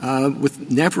with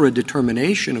never a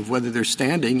determination of whether they're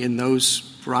standing in those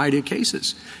variety of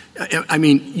cases. I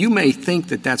mean, you may think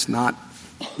that that's not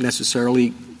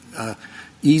necessarily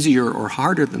easier or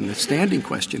harder than the standing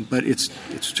question, but it's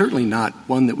certainly not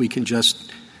one that we can just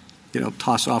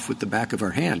toss off with the back of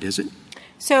our hand, is it?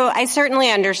 So I certainly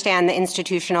understand the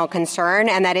institutional concern,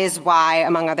 and that is why,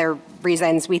 among other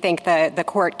reasons, we think the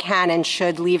court can and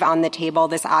should leave on the table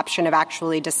this option of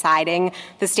actually deciding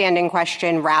the standing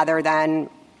question rather than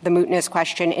the mootness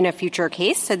question in a future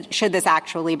case, so should this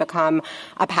actually become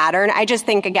a pattern. I just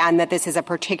think, again, that this is a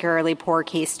particularly poor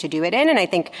case to do it in. And I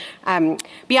think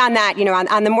beyond that,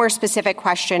 on the more specific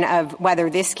question of whether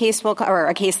this case or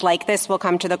a case like this will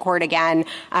come to the court again,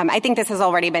 I think this has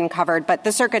already been covered. But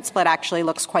the circuit split actually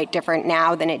looks quite different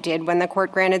now than it did when the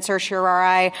court granted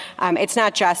certiorari. It's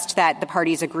not just that the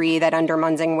parties agree that under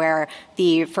Munsingware,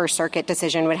 the First Circuit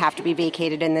decision would have to be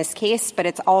vacated in this case, but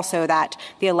it's also that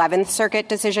the 11th Circuit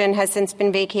decision has since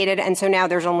been vacated, and so now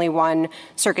there's only one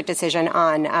circuit decision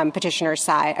on petitioner's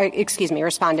side,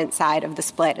 respondent's side of the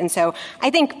split. And so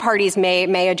I think parties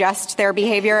may adjust their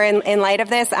behavior in light of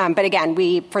this, but again,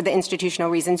 we, for the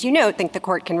institutional reasons think the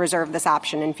court can reserve this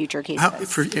option in future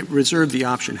cases. Reserve the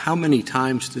option. How many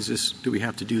times do we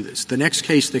have to do this? The next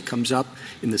case that comes up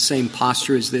in the same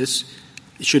posture as this,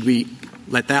 should we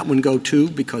let that one go too,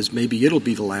 because maybe it'll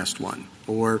be the last one?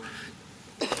 Or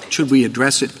should we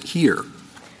address it here?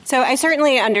 So I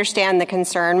certainly understand the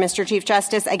concern, Mr. Chief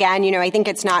Justice. Again, I think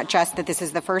it's not just that this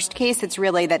is the first case. It's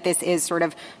really that this is sort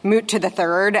of moot to the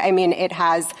third. I mean, it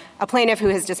has a plaintiff who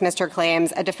has dismissed her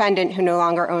claims, a defendant who no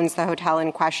longer owns the hotel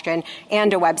in question,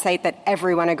 and a website that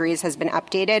everyone agrees has been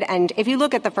updated. And if you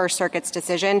look at the First Circuit's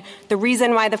decision, the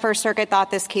reason why the First Circuit thought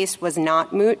this case was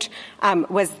not moot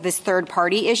was this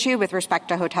third-party issue with respect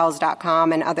to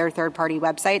Hotels.com and other third-party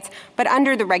websites. But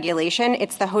under the regulation,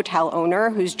 it's the hotel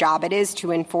owner whose job it is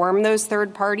to inform those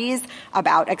third parties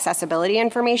about accessibility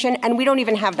information, and we don't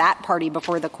even have that party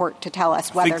before the court to tell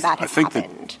us whether that has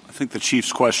happened. I think the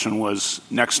Chief's question was,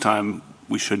 next time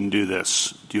we shouldn't do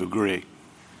this. Do you agree?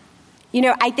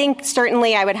 I think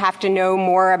certainly I would have to know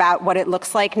more about what it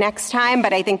looks like next time,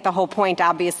 but I think the whole point,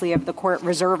 obviously, of the court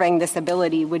reserving this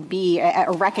ability would be,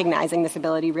 recognizing this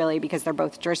ability really, because they're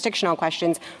both jurisdictional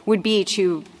questions, would be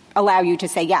to allow you to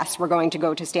say, yes, we're going to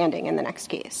go to standing in the next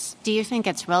case. Do you think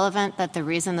it's relevant that the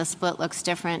reason the split looks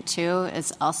different, too,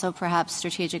 is also perhaps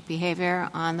strategic behavior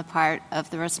on the part of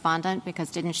the respondent? Because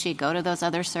didn't she go to those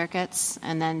other circuits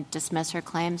and then dismiss her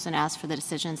claims and ask for the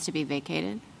decisions to be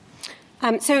vacated?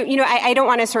 I don't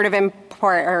want to sort of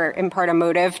impart a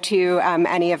motive to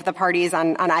any of the parties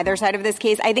on either side of this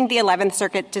case. I think the 11th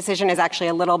Circuit decision is actually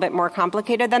a little bit more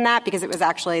complicated than that, because it was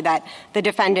actually that the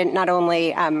defendant not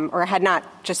only or had not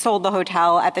just sold the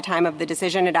hotel at the time of the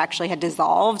decision, it actually had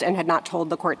dissolved and had not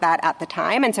told the court that at the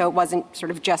time. And so it wasn't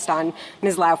sort of just on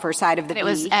Ms. Laufer's side of the But it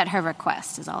was at her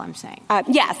request, is all I'm saying.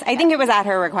 Yes, I think it was at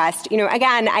her request.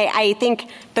 Again, I think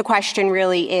the question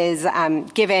really is,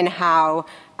 given how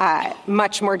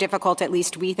much more difficult, at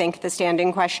least we think, the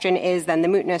standing question is than the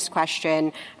mootness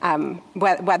question,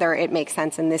 whether it makes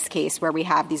sense in this case where we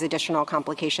have these additional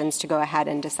complications to go ahead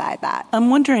and decide that.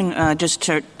 I'm wondering, just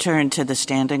to turn to the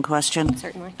standing question,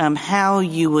 certainly, how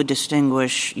you would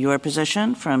distinguish your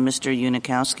position from Mr.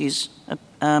 Unikowski's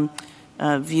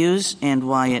views and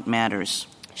why it matters.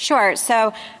 Sure.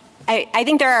 So I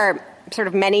think there are sort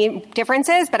of many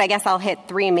differences, but I guess I'll hit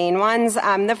three main ones.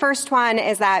 The first one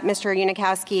is that Mr.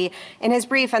 Unikowski, in his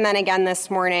brief and then again this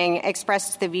morning,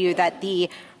 expressed the view that the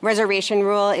reservation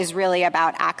rule is really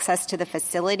about access to the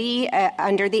facility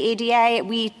under the ADA.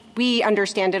 We we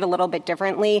understand it a little bit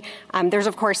differently. There's,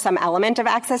 of course, some element of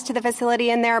access to the facility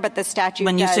in there, but the statute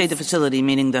When you say the facility,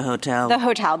 meaning the hotel? The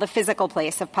hotel, the physical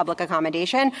place of public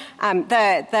accommodation.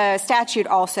 The statute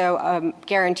also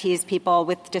guarantees people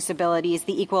with disabilities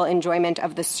the equal enjoyment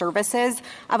of the services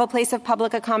of a place of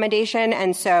public accommodation.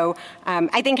 And so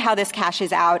I think how this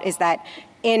cashes out is that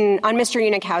on Mr.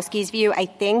 Unikowski's view, I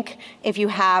think if you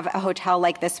have a hotel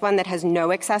like this one that has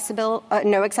no accessible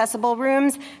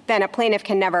rooms, then a plaintiff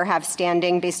can never have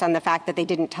standing based on the fact that they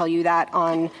didn't tell you that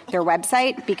on their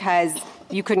website because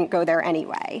you couldn't go there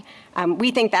anyway. We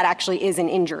think that actually is an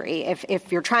injury.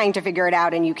 If you're trying to figure it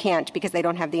out and you can't because they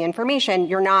don't have the information,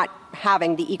 you're not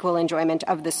having the equal enjoyment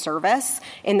of the service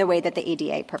in the way that the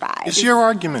ADA provides. Is your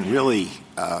argument really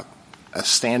a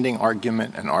standing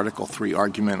argument, an Article III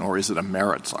argument, or is it a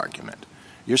merits argument?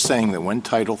 You're saying that when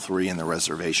Title III and the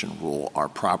reservation rule are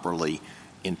properly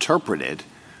interpreted,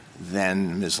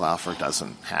 then Ms. Laufer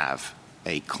doesn't have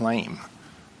a claim.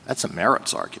 That's a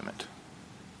merits argument.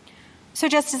 So,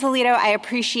 Justice Alito, I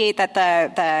appreciate that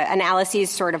the analyses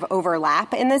sort of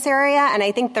overlap in this area, and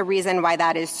I think the reason why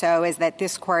that is so is that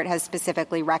this Court has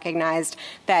specifically recognized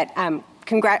that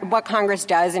what Congress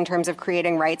does in terms of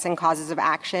creating rights and causes of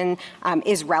action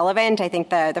is relevant. I think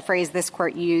the phrase this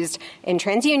Court used in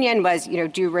TransUnion was,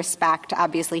 due respect,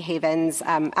 obviously Havens,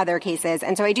 other cases.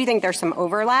 And so I do think there's some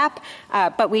overlap,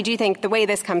 but we do think the way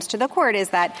this comes to the Court is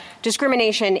that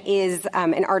discrimination is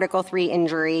an Article III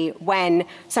injury when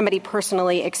somebody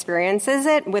personally experiences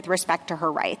it with respect to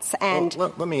her rights. And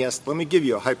let me give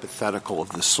you a hypothetical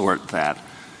of the sort that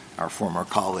our former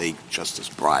colleague, Justice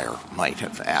Breyer, might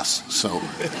have asked. So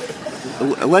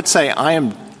let's say I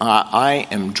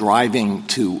am driving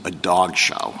to a dog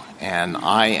show, and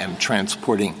I am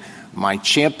transporting my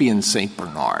champion St.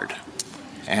 Bernard,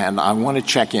 and I want to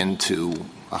check into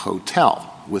a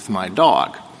hotel with my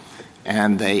dog.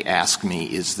 And they ask me,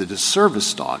 is it a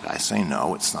service dog? I say,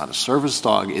 no, it's not a service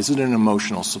dog. Is it an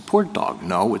emotional support dog?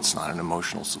 No, it's not an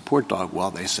emotional support dog. Well,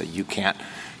 they say you can't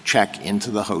check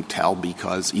into the hotel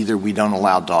because either we don't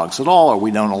allow dogs at all or we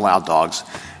don't allow dogs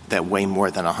that weigh more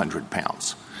than 100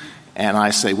 pounds. And I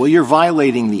say, well, you're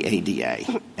violating the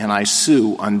ADA, and I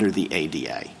sue under the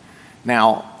ADA.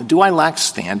 Now, do I lack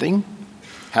standing?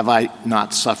 Have I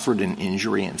not suffered an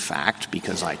injury in fact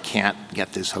because I can't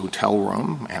get this hotel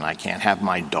room and I can't have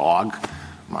my dog,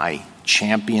 my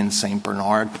champion St.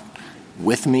 Bernard,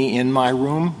 with me in my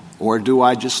room? Or do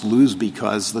I just lose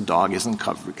because the dog isn't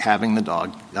covered, having the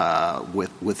dog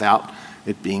without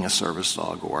it being a service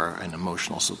dog or an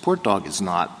emotional support dog is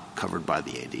not covered by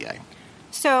the ADA?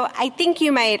 So I think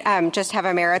you might just have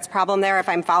a merits problem there if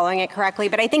I'm following it correctly,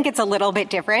 but I think it's a little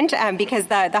bit different because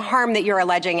the harm that you're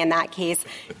alleging in that case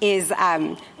is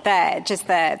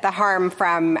the harm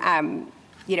from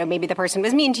maybe the person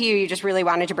was mean to you, you just really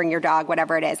wanted to bring your dog,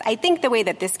 whatever it is. I think the way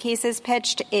that this case is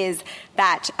pitched is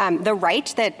that the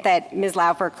right that Ms.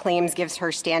 Laufer claims gives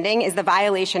her standing is the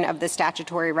violation of the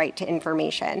statutory right to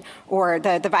information or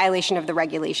the violation of the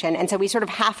regulation. And so we sort of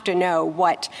have to know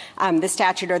what the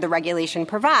statute or the regulation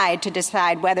provide to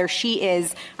decide whether she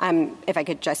is, if I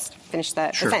could just finish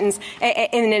the sentence,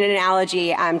 in an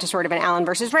analogy to sort of an Allen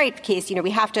versus Wright case,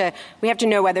 we have to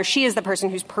know whether she is the person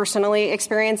who's personally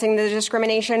experiencing the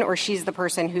discrimination or she's the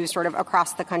person who's sort of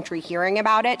across the country hearing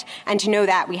about it. And to know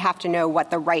that, we have to know what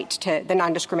the right to the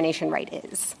non-discrimination right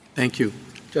is. Thank you.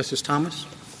 Justice Thomas?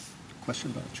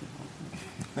 Question about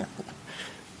you.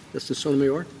 Justice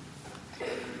Sotomayor?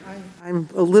 I'm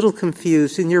a little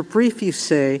confused. In your brief, you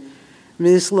say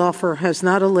Ms. Laufer has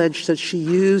not alleged that she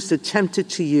used, attempted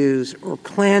to use, or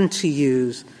planned to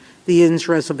use the INS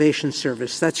reservation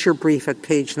service. That's your brief at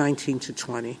page 19 to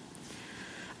 20.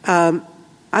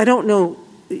 I don't know,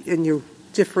 and you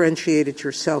differentiated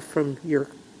yourself from your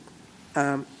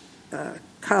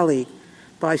colleague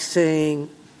by saying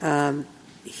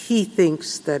he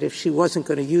thinks that if she wasn't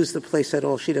going to use the place at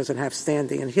all, she doesn't have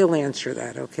standing, and he'll answer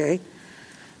that, okay?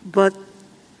 But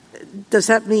does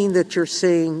that mean that you're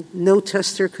saying no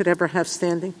tester could ever have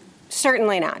standing?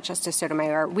 Certainly not, Justice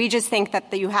Sotomayor. We just think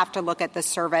that you have to look at the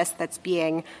service that's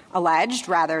being alleged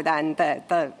rather than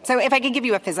the – so if I could give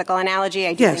you a physical analogy,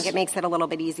 I do think it makes it a little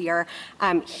bit easier.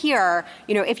 Here,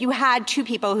 if you had two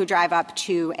people who drive up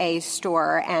to a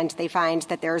store and they find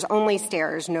that there's only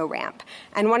stairs, no ramp,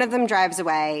 and one of them drives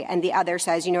away and the other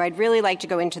says, I'd really like to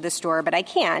go into the store, but I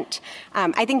can't,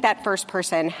 I think that first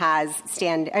person has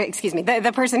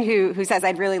the person who says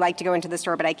I'd really like to go into the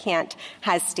store, but I can't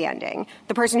has standing.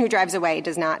 The person who drives away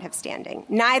does not have standing.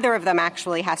 Neither of them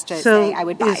actually has to say, I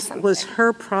would buy something. Was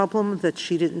her problem that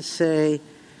she didn't say,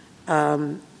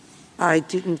 I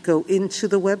didn't go into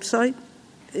the website?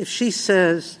 If she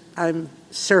says, I'm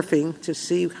surfing to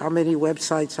see how many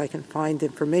websites I can find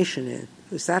information in.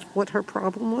 Is that what her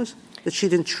problem was? That she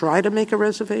didn't try to make a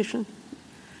reservation?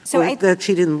 That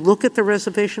she didn't look at the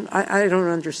reservation? I don't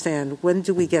understand. When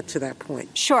do we get to that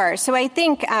point? Sure. So I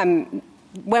think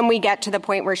when we get to the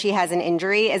point where she has an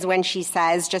injury is when she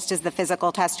says, just as the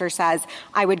physical tester says,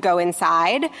 I would go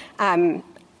inside.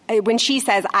 When she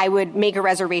says, I would make a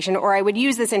reservation or I would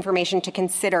use this information to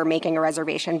consider making a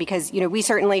reservation because, we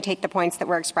certainly take the points that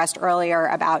were expressed earlier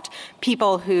about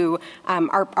people who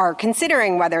are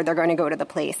considering whether they're going to go to the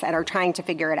place and are trying to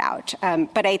figure it out.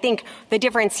 But I think the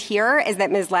difference here is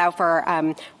that Ms.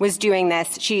 Laufer was doing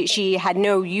this. She had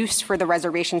no use for the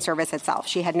reservation service itself.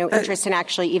 She had no interest in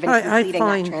actually even completing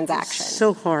that transaction. It's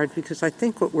so hard because I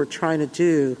think what we're trying to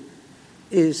do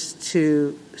is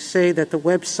to say that the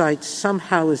website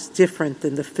somehow is different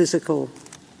than the physical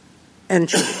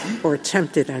entry or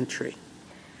attempted entry.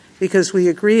 Because we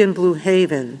agree in Blue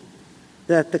Haven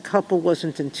that the couple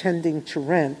wasn't intending to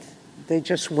rent. They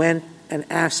just went and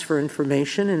asked for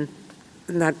information, and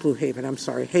not Blue Haven, I'm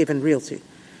sorry, Haven Realty.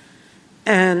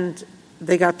 And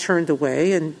they got turned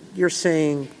away, and you're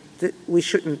saying that we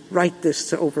shouldn't write this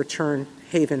to overturn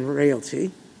Haven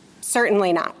Realty.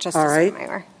 Certainly not, Justice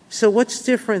Sotomayor. So what's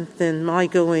different than my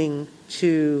going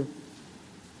to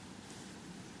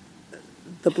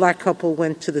the black couple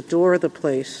went to the door of the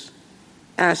place,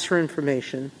 asked for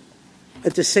information. A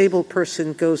disabled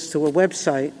person goes to a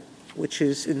website, which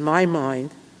is, in my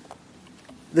mind,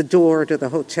 the door to the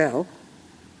hotel,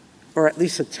 or at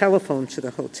least a telephone to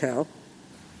the hotel,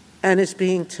 and is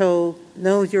being told,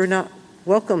 no, you're not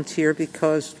welcomed here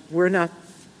because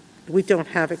we don't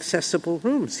have accessible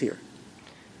rooms here.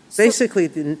 Basically,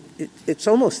 it's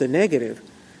almost a negative,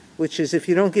 which is if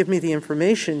you don't give me the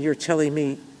information, you're telling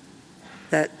me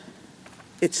that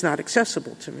it's not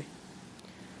accessible to me.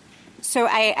 So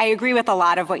I agree with a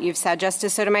lot of what you've said,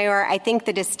 Justice Sotomayor. I think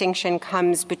the distinction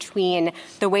comes between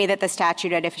the way that the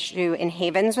statute at issue in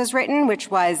Havens was written, which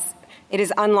was it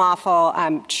is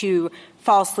unlawful to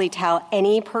falsely tell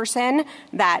any person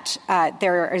that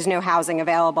there is no housing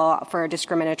available for a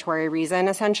discriminatory reason,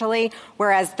 essentially,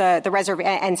 whereas the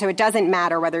reservation, and so it doesn't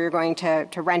matter whether you're going to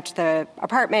rent the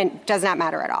apartment, does not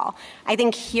matter at all. I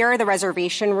think here the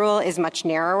reservation rule is much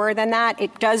narrower than that.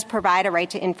 It does provide a right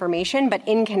to information, but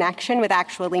in connection with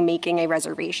actually making a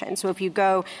reservation. So if you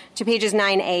go to pages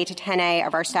 9A to 10A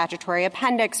of our statutory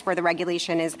appendix where the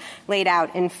regulation is laid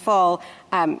out in full,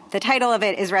 the title of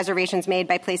it is Reservations Made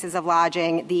by Places of Lodging.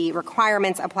 The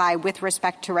requirements apply with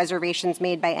respect to reservations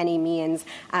made by any means,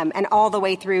 and all the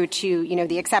way through to,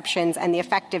 the exceptions and the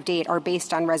effective date are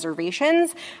based on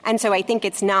reservations. And so I think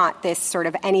it's not this sort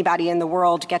of anybody in the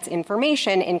world gets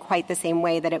information in quite the same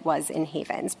way that it was in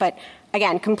Havens. But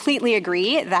again, completely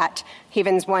agree that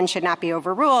Havens 1 should not be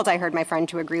overruled. I heard my friend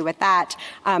to agree with that.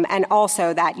 And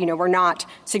also that, we're not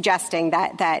suggesting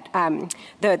that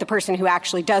the person who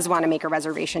actually does want to make a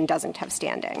reservation doesn't have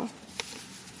standing.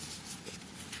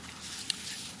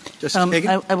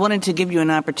 I wanted to give you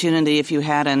an opportunity, if you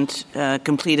hadn't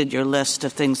completed your list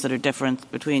of things that are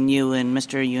different between you and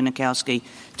Mr. Unikowski,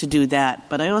 to do that.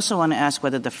 But I also want to ask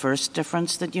whether the first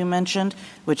difference that you mentioned,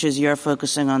 which is you're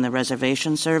focusing on the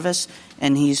reservation service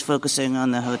and he's focusing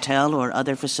on the hotel or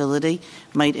other facility,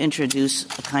 might introduce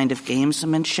a kind of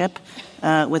gamesmanship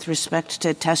with respect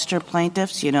to tester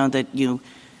plaintiffs, that you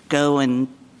go and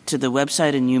to the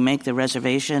website and you make the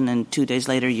reservation and 2 days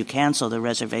later you cancel the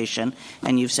reservation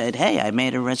and you've said, hey, I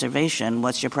made a reservation.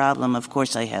 What's your problem? Of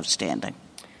course I have standing.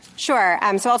 Sure.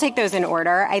 So I'll take those in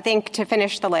order. I think to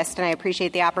finish the list, and I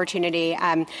appreciate the opportunity,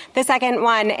 the second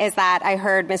one is that I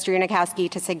heard Mr.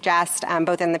 Unikowski to suggest,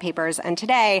 both in the papers and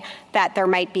today, that there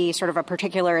might be sort of a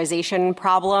particularization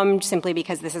problem simply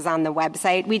because this is on the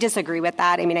website. We disagree with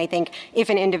that. I mean, I think if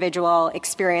an individual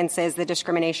experiences the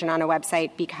discrimination on a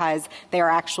website because they are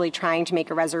actually trying to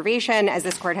make a reservation, as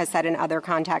this Court has said in other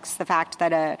contexts, the fact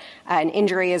that an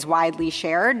injury is widely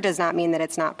shared does not mean that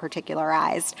it's not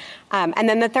particularized. And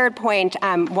then the third point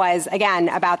was, again,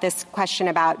 about this question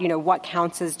about, what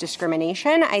counts as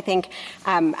discrimination. I think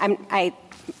I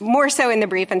more so in the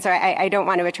brief, and so I don't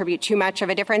want to attribute too much of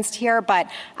a difference here, but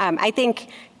I think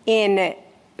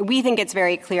we think it's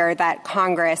very clear that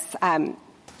Congress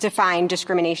define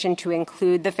discrimination to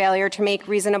include the failure to make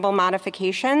reasonable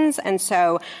modifications. And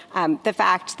so the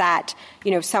fact that,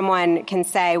 someone can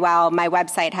say, well, my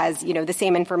website has, the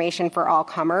same information for all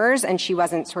comers, and she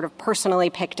wasn't sort of personally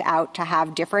picked out to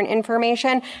have different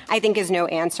information, I think is no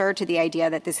answer to the idea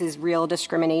that this is real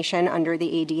discrimination under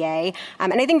the ADA.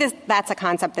 And I think that's a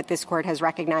concept that this court has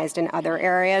recognized in other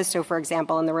areas. So, for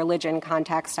example, in the religion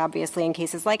context, obviously in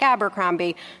cases like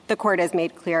Abercrombie, the court has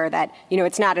made clear that,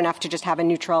 it's not enough to just have a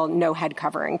neutral, no head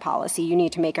covering policy. You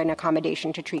need to make an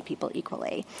accommodation to treat people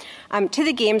equally. To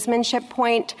the gamesmanship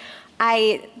point,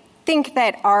 I think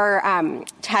that our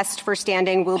test for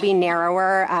standing will be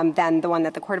narrower than the one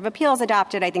that the Court of Appeals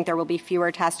adopted. I think there will be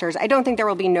fewer testers. I don't think there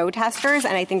will be no testers,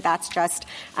 and I think that's just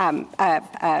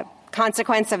a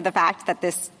consequence of the fact that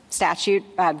this statute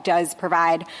does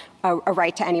provide a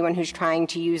right to anyone who's trying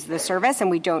to use the service, and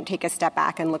we don't take a step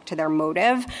back and look to their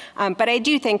motive. But I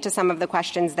do think to some of the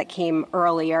questions that came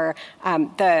earlier,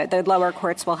 the lower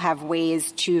courts will have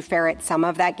ways to ferret some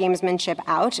of that gamesmanship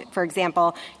out. For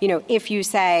example, if you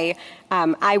say,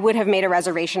 I would have made a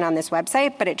reservation on this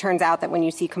website, but it turns out that when you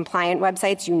see compliant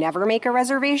websites, you never make a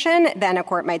reservation, then a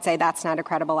court might say that's not a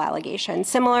credible allegation.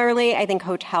 Similarly, I think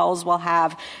hotels will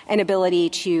have an ability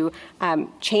to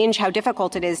change how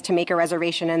difficult it is to make a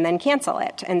reservation and then cancel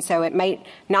it. And so it might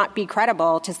not be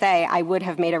credible to say I would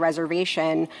have made a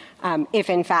reservation if,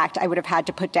 in fact, I would have had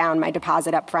to put down my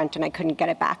deposit up front and I couldn't get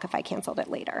it back if I canceled it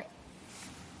later.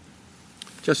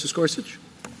 Justice Gorsuch?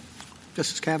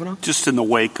 Justice Kavanaugh? Just in the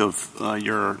wake of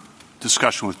your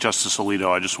discussion with Justice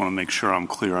Alito, I just want to make sure I'm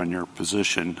clear on your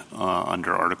position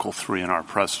under Article 3 in our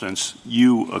precedents.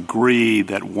 You agree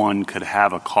that one could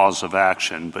have a cause of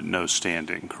action but no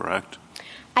standing, correct?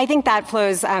 I think that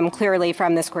flows clearly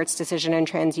from this court's decision in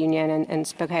TransUnion and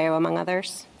Spokeo, among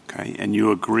others. Okay. And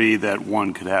you agree that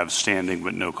one could have standing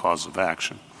but no cause of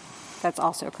action? That's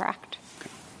also correct. Okay.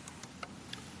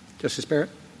 Justice Barrett?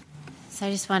 So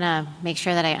I just want to make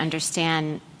sure that I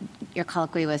understand your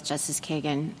colloquy with Justice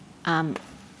Kagan.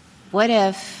 What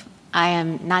if I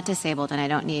am not disabled and I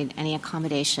don't need any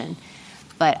accommodation,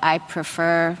 but I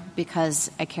prefer, because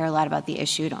I care a lot about the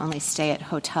issue, to only stay at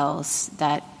hotels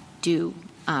that do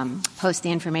post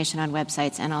the information on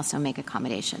websites and also make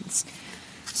accommodations.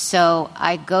 So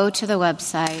I go to the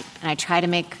website and I try to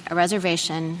make a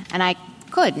reservation, and I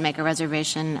could make a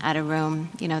reservation at a room,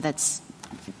 that's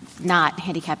not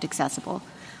handicapped accessible.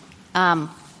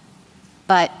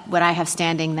 But would I have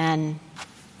standing then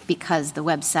because the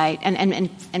website, and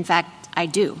in fact, I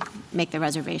do make the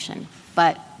reservation,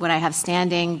 but would I have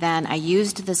standing then? I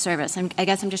used the service. I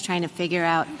guess I'm just trying to figure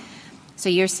out, so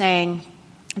you're saying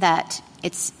that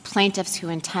it's plaintiffs who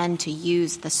intend to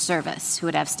use the service who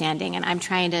would have standing, and I'm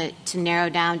trying to narrow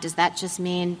down, does that just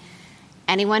mean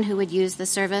anyone who would use the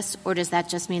service, or does that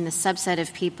just mean the subset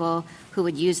of people who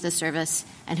would use the service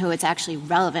and who it's actually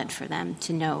relevant for them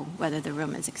to know whether the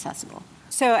room is accessible?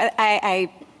 So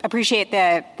I appreciate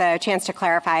the chance to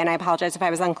clarify, and I apologize if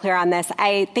I was unclear on this.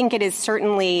 I think it is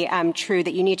certainly true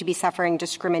that you need to be suffering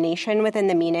discrimination within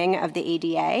the meaning of the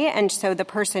ADA, and so the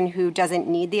person who doesn't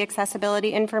need the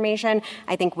accessibility information,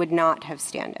 I think, would not have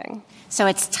standing. So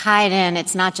it's tied in.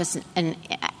 It's not just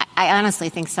I honestly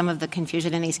think some of the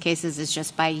confusion in these cases is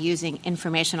just by using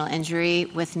informational injury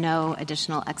with no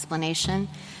additional explanation.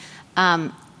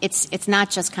 It's not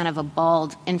just kind of a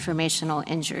bald informational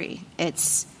injury.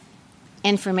 It's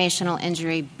informational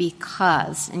injury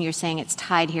because, and you're saying it's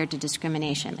tied here to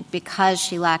discrimination, because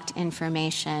she lacked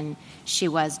information, she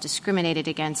was discriminated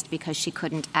against because she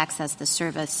couldn't access the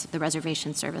service, the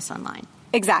reservation service online.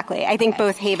 Exactly. I think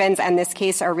both Havens and this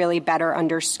case are really better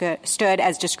understood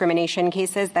as discrimination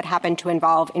cases that happen to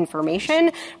involve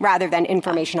information rather than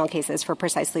informational cases for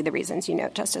precisely the reasons you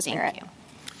note, Justice Barrett. Thank you.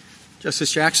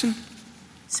 Justice Jackson?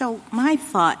 So my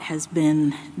thought has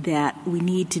been that we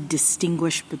need to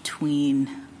distinguish between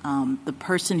the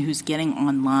person who's getting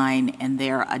online and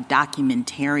they're a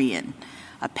documentarian,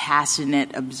 a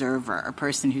passionate observer, a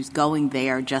person who's going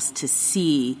there just to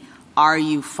see, are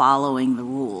you following the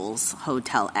rules,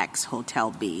 Hotel X,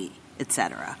 Hotel B, et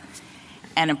cetera,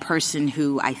 and a person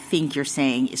who I think you're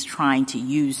saying is trying to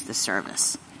use the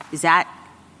service. Is that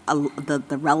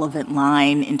the relevant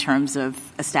line in terms of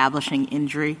establishing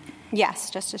injury? Yes,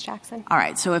 Justice Jackson. All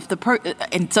right. So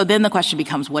and so then the question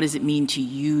becomes, what does it mean to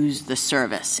use the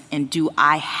service? And do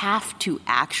I have to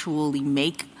actually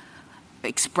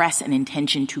express an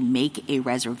intention to make a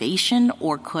reservation,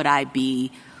 or could I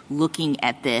be looking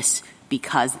at this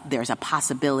because there's a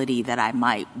possibility that I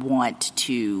might want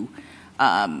to,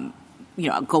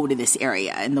 go to this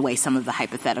area in the way some of the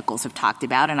hypotheticals have talked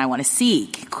about, and I want to see,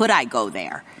 could I go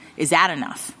there? Is that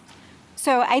enough?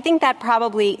 So I think that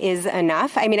probably is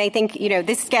enough. I mean, I think,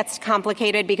 this gets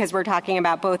complicated because we're talking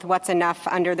about both what's enough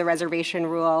under the reservation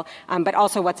rule, but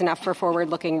also what's enough for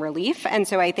forward-looking relief. And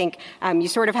so I think you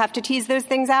sort of have to tease those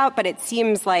things out, but it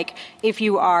seems like if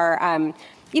you are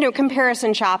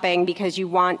comparison shopping because you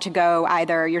want to go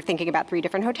either you're thinking about 3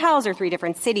 different hotels or 3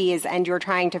 different cities and you're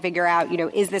trying to figure out,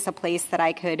 is this a place that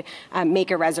I could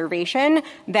make a reservation,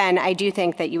 then I do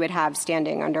think that you would have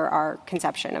standing under our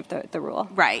conception of the rule.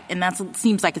 Right. And that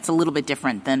seems like it's a little bit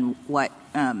different than what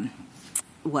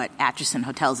Acheson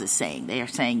Hotels is saying. They are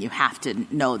saying you have to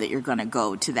know that you're going to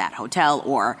go to that hotel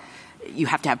or you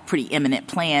have to have pretty imminent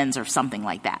plans or something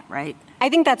like that, right? I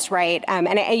think that's right.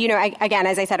 Again,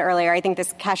 as I said earlier, I think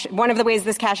one of the ways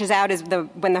this cashes out is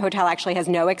when the hotel actually has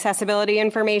no accessibility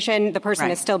information, the person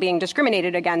is still being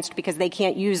discriminated against because they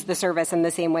can't use the service in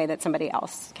the same way that somebody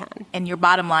else can. And your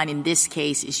bottom line in this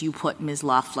case is you put Ms.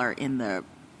 Laufer in the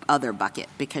other bucket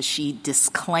because she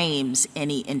disclaims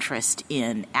any interest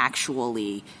in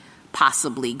actually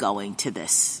possibly going to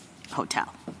this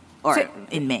hotel. Or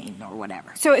in Maine or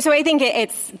whatever. So I think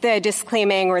it's the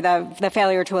disclaiming or the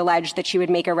failure to allege that she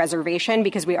would make a reservation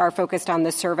because we are focused on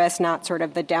the service, not sort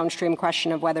of the downstream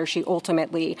question of whether she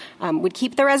ultimately would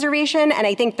keep the reservation. And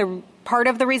I think part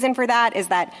of the reason for that is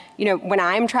that, when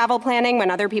I'm travel planning, when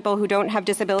other people who don't have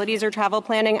disabilities are travel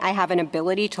planning, I have an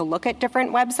ability to look at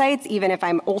different websites, even if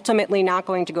I'm ultimately not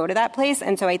going to go to that place.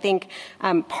 And so I think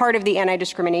part of the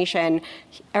anti-discrimination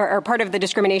or part of the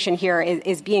discrimination here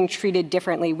is being treated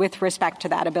differently with respect to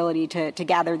that ability to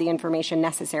gather the information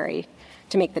necessary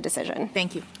to make the decision.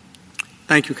 Thank you.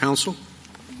 Thank you, counsel.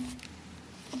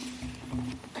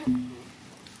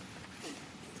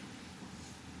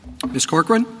 Ms.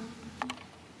 Corcoran?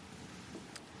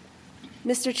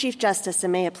 Mr. Chief Justice,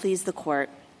 and may it please the Court,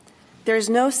 there is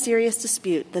no serious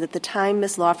dispute that at the time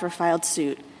Ms. Laufer filed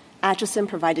suit, Acheson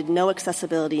provided no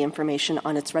accessibility information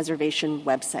on its reservation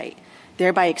website,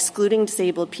 thereby excluding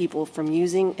disabled people from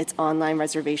using its online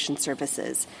reservation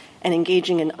services and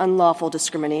engaging in unlawful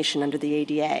discrimination under the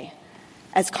ADA.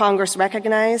 As Congress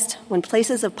recognized, when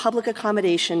places of public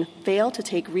accommodation fail to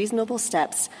take reasonable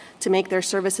steps to make their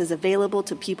services available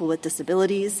to people with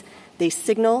disabilities, they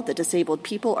signal that disabled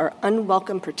people are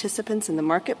unwelcome participants in the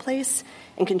marketplace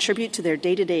and contribute to their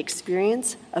day-to-day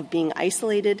experience of being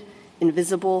isolated,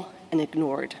 invisible, and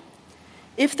ignored.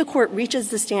 If the Court reaches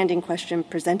the standing question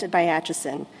presented by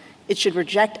Acheson, it should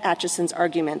reject Acheson's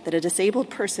argument that a disabled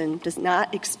person does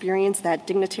not experience that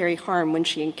dignitary harm when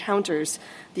she encounters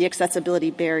the accessibility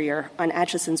barrier on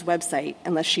Acheson's website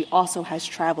unless she also has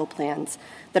travel plans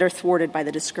that are thwarted by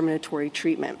the discriminatory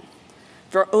treatment.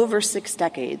 For over 6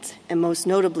 decades, and most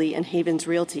notably in Havens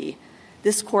Realty,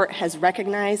 this Court has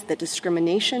recognized that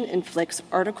discrimination inflicts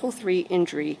Article III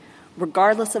injury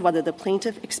regardless of whether the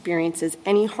plaintiff experiences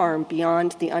any harm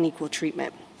beyond the unequal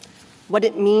treatment. What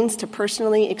it means to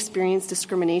personally experience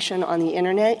discrimination on the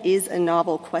Internet is a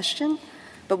novel question,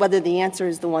 but whether the answer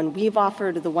is the one we've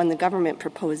offered or the one the government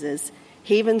proposes,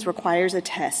 Havens requires a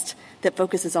test that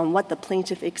focuses on what the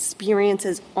plaintiff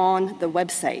experiences on the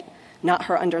website, not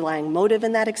her underlying motive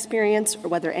in that experience or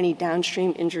whether any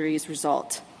downstream injuries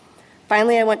result.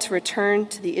 Finally, I want to return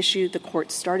to the issue the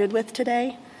Court started with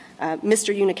today.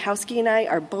 Mr. Unikowski and I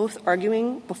are both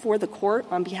arguing before the Court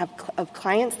on behalf of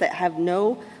clients that have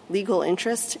no legal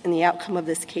interest in the outcome of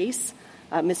this case.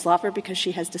 Ms. Laufer, because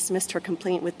she has dismissed her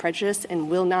complaint with prejudice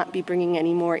and will not be bringing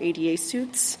any more ADA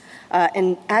suits,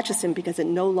 and Acheson, because it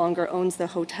no longer owns the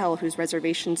hotel whose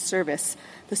reservation service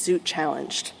the suit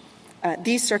challenged.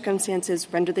 These circumstances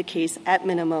render the case, at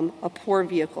minimum, a poor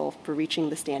vehicle for reaching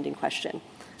the standing question.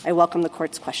 I welcome the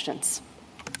Court's questions.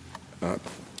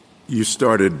 You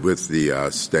started with the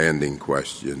standing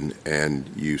question, and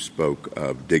you spoke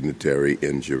of dignitary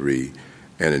injury,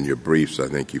 and in your briefs, I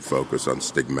think you focus on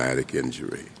stigmatic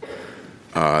injury.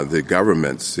 The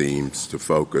government seems to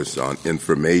focus on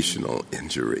informational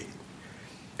injury,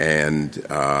 and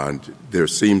there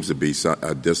seems to be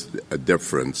a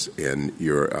difference in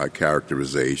your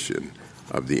characterization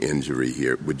of the injury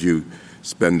here. Would you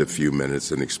spend a few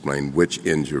minutes and explain which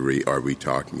injury are we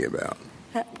talking about?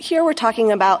 Here we're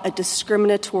talking about a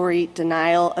discriminatory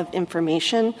denial of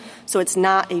information, so it's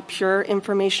not a pure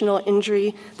informational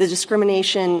injury. The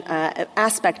discrimination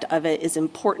aspect of it is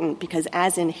important because,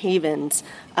 as in Havens,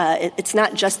 it's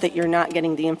not just that you're not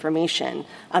getting the information.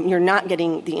 You're not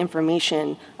getting the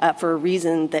information for a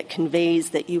reason that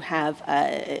conveys that you have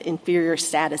inferior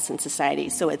status in society.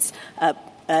 So it's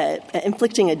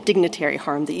inflicting a dignitary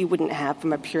harm that you wouldn't have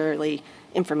from a purely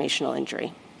informational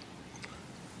injury.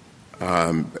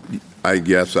 I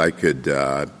guess I could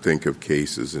think of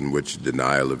cases in which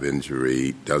denial of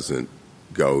injury doesn't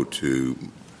go to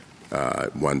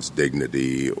one's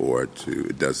dignity or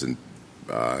it doesn't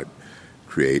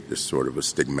create this sort of a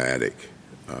stigmatic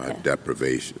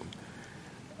deprivation.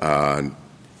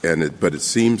 But it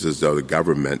seems as though the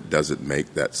government doesn't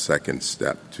make that second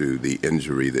step to the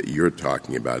injury that you're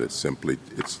talking about. It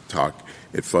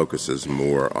focuses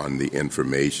more on the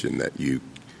information that you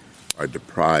are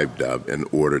deprived of in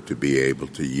order to be able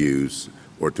to use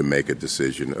or to make a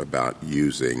decision about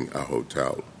using a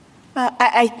hotel.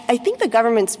 I think the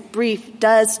government's brief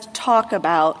does talk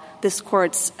about this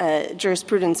court's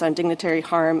jurisprudence on dignitary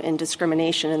harm and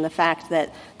discrimination and the fact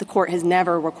that the court has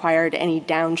never required any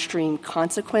downstream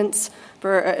consequence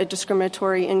for a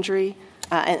discriminatory injury.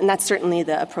 And that's certainly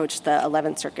the approach the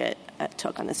 11th Circuit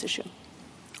took on this issue.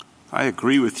 I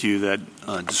agree with you that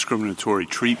discriminatory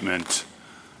treatment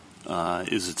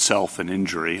is itself an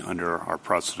injury under our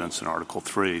precedents in Article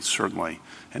 3, certainly,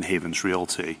 and Havens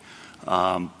Realty.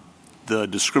 The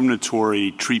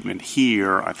discriminatory treatment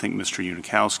here, I think Mr.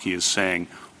 Unikowski is saying,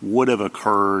 would have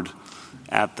occurred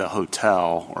at the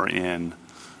hotel or inn,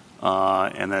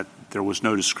 and that there was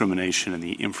no discrimination in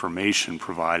the information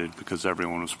provided because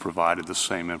everyone was provided the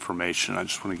same information. I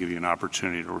just want to give you an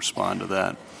opportunity to respond to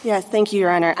that. Yes, thank you,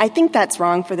 Your Honor. I think that's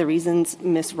wrong for the reasons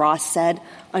Ms. Ross said.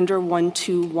 Under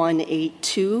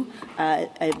 12182,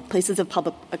 places of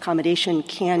public accommodation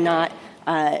cannot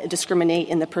discriminate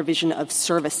in the provision of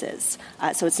services.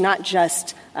 So it's not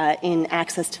just in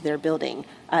access to their building.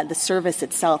 The service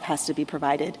itself has to be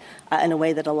provided in a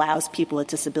way that allows people with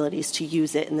disabilities to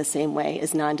use it in the same way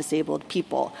as non-disabled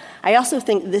people. I also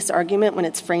think this argument, when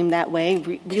it's framed that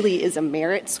way, really is a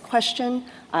merits question,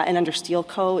 and under Steele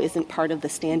Co. isn't part of the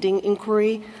standing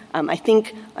inquiry. I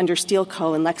think under Steele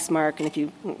Co. and Lexmark, and if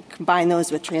you combine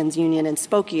those with TransUnion and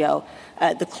Spokio,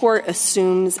 the court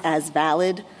assumes as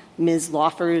valid Ms.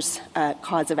 Laufer's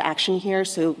cause of action here.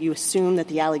 So you assume that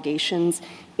the allegations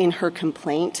in her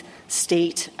complaint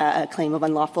state a claim of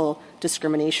unlawful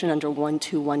discrimination under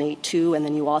 12182, and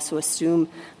then you also assume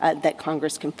that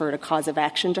Congress conferred a cause of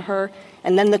action to her.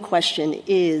 And then the question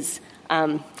is,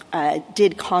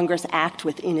 did Congress act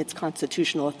within its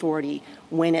constitutional authority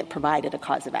when it provided a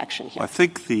cause of action here? Well, I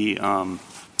think Mr.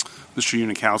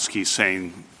 Unikowski is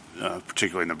saying,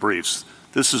 particularly in the briefs,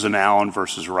 this is an Allen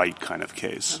versus Wright kind of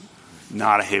case,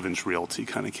 not a Havens Realty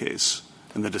kind of case.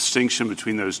 And the distinction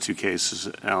between those two cases,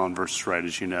 Allen versus Wright,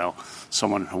 as you know,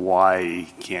 someone in Hawaii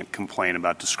can't complain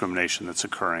about discrimination that's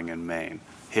occurring in Maine.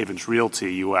 Havens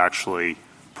Realty, you actually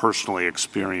personally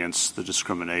experience the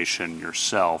discrimination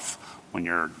yourself when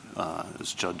you're,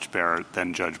 as Judge Barrett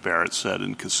said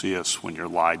in Casillas, when you're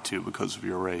lied to because of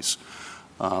your race.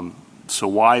 So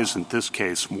why isn't this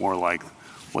case more like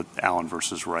what Allen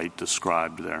versus Wright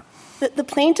described there? The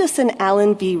plaintiffs in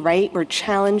Allen v. Wright were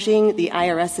challenging the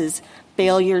IRS's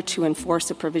failure to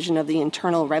enforce a provision of the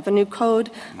Internal Revenue Code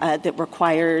that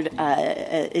required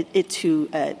it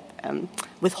to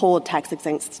withhold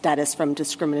tax-exempt status from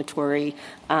discriminatory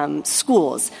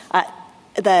schools.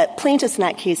 The plaintiffs in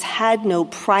that case had no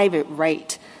private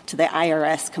right to the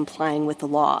IRS complying with the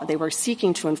law. They were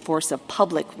seeking to enforce a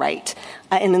public right.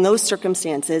 And in those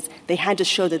circumstances, they had to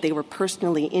show that they were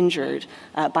personally injured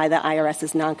by the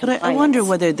IRS's noncompliance. But I wonder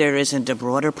whether there isn't a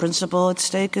broader principle at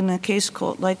stake in a case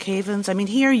like Havens. I mean,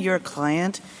 here your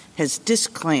client has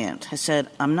disclaimed, has said,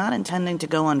 I'm not intending to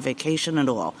go on vacation at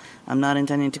all. I'm not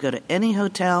intending to go to any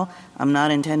hotel. I'm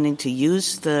not intending to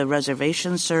use the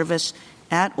reservation service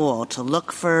at all, to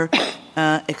look for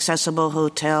accessible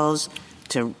hotels,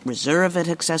 to reserve at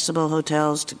accessible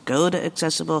hotels, to go to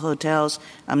accessible hotels.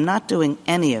 I'm not doing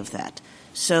any of that.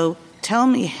 So tell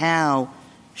me how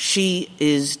she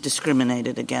is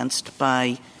discriminated against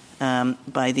by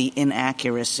the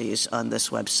inaccuracies on this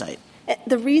website.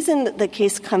 The reason that the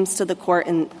case comes to the court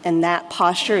in that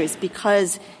posture is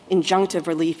because injunctive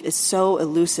relief is so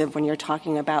elusive when you're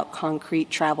talking about concrete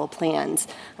travel plans.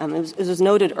 It was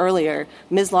noted earlier,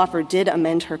 Ms. Laufer did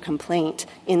amend her complaint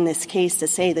in this case to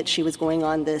say that she was going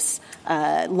on this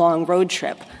long road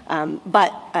trip.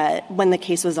 But when the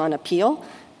case was on appeal,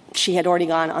 she had already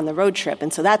gone on the road trip.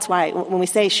 And so that's why when we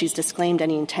say she's disclaimed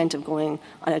any intent of going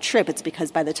on a trip, it's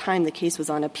because by the time the case was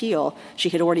on appeal, she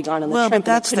had already gone on the trip. Well, but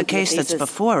that's the case that's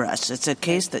before us. It's a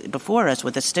case that before us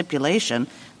with a stipulation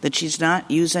that she's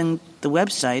not using the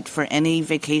website for any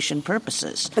vacation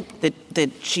purposes.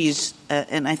 That she's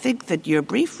and I think that your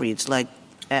brief reads like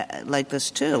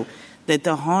this too, that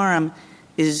the harm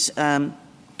is well,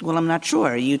 I'm not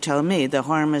sure. You tell me. The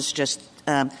harm is just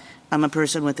I'm a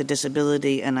person with a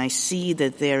disability, and I see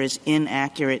that there is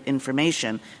inaccurate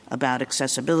information about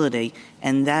accessibility,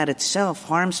 and that itself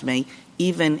harms me,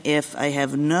 even if I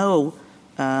have no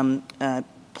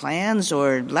plans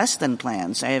or less than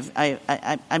plans.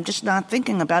 I'm just not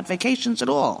thinking about vacations at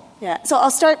all. Yeah. So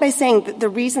I'll start by saying that the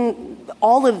reason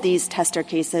all of these tester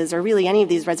cases, or really any of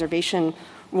these reservation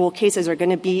rule cases, are going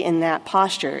to be in that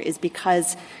posture is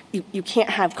because you can't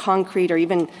have concrete or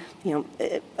even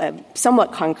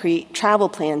somewhat concrete travel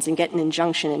plans and get an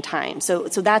injunction in time. So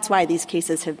that's why these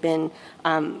cases have been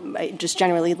just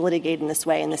generally litigated in this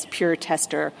way, in this pure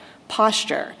tester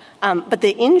posture. But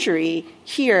the injury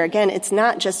here, again, it's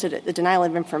not just a denial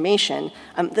of information.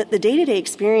 The day-to-day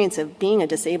experience of being a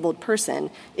disabled person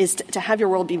is to have your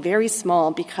world be very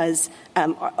small because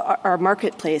our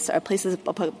marketplace, our places of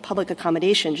public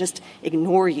accommodation just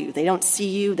ignore you. They don't see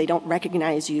you. They don't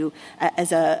recognize you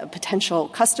as a potential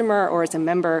customer or as a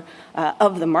member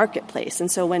of the marketplace.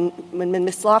 And so when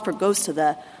Ms. Laufer goes to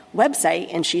the website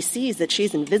and she sees that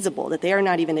she's invisible, that they are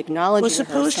not even acknowledging her.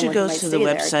 Well, suppose she goes to the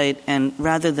website and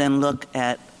rather than look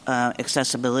at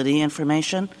accessibility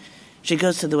information, she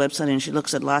goes to the website and she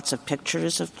looks at lots of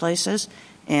pictures of places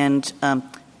and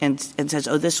says,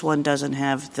 oh, this one doesn't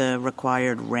have the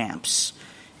required ramps.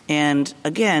 And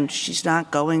again, she's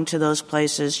not going to those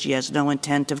places. She has no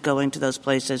intent of going to those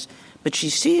places, but she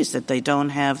sees that they don't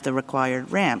have the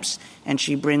required ramps and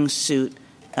she brings suit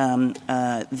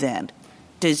then.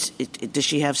 Does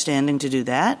she have standing to do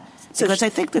that? Because I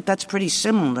think that's pretty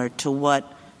similar to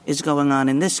what is going on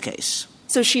in this case.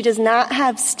 So she does not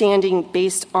have standing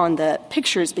based on the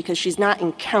pictures because she's not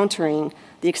encountering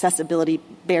the accessibility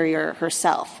barrier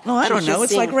herself. Well, I don't know.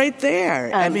 It's like right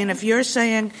there. I mean, if you're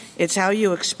saying it's how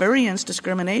you experience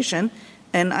discrimination,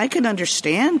 and I can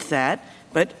understand that,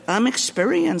 but I'm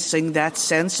experiencing that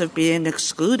sense of being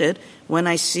excluded when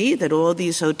I see that all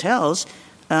these hotels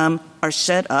are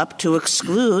set up to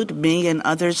exclude me and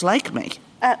others like me.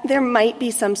 There might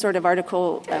be some sort of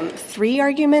Article 3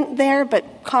 argument there,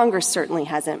 but Congress certainly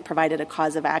hasn't provided a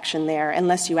cause of action there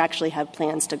unless you actually have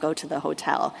plans to go to the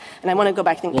hotel. And I want to go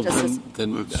back and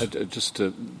think just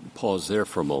to pause there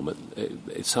for a moment.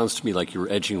 It sounds to me like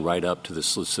you're edging right up to the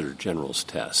Solicitor General's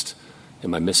test.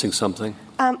 Am I missing something?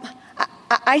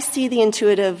 I see the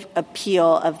intuitive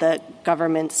appeal of the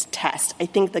government's test. I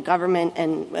think the government,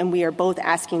 and we are both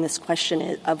asking this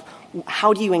question of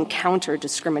how do you encounter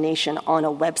discrimination on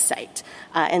a website?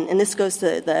 And this goes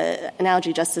to the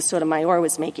analogy Justice Sotomayor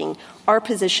was making. Our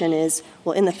position is,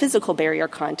 well, in the physical barrier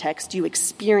context, you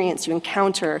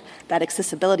encounter that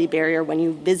accessibility barrier when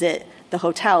you visit the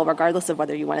hotel, regardless of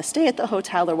whether you want to stay at the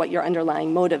hotel or what your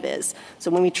underlying motive is. So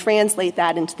when we translate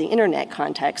that into the Internet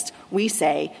context, we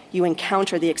say you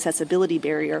encounter the accessibility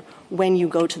barrier when you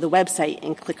go to the website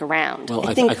and click around.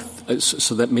 Well,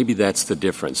 so that maybe that's the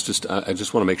difference. I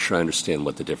just want to make sure I understand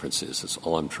what the difference is. That's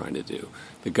all I'm trying to do.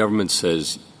 The government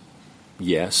says,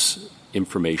 yes,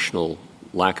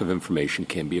 lack of information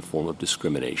can be a form of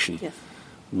discrimination. Yes.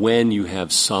 When you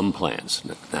have some plans.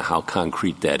 Now, how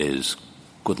concrete that is,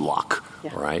 good luck,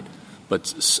 all right? But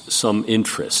some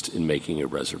interest in making a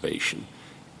reservation.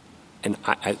 And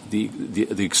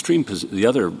the extreme, the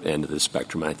other end of the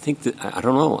spectrum, I think that, I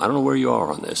don't know where you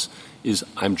are on this, is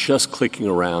I'm just clicking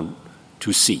around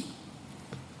to see.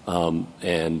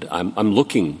 And I'm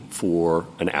looking for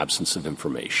an absence of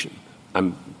information.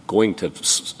 I'm going to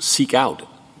seek out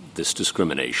this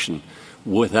discrimination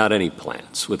without any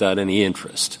plans, without any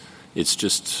interest. It's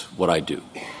just what I do.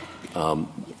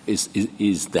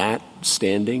 Is that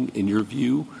standing in your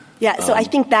view? Yeah, so I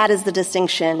think that is the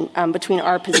distinction between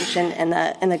our position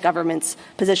and the government's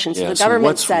position. So the government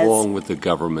what's wrong with the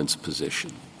government's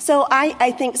position? So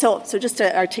I think so just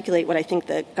to articulate what I think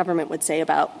the government would say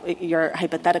about your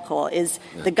hypothetical is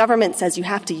the government says you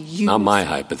have to use... Not my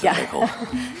hypothetical.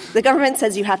 Yeah. The government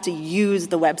says you have to use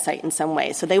the website in some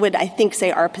way. So they would, I think,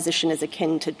 say our position is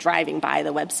akin to driving by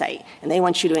the website, and they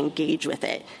want you to engage with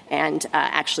it and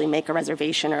actually make a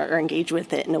reservation or engage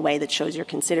with it in a way that shows you're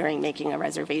considering making a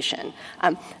reservation.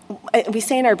 We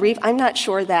say in our brief, I'm not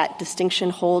sure that distinction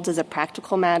holds as a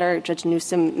practical matter. Judge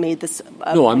Newsom made this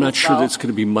No, I'm not sure that's going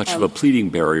to be much of a pleading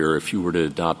barrier if you were to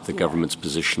adopt the government's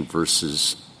position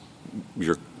versus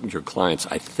your clients,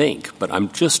 I think. But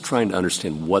I'm just trying to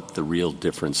understand what the real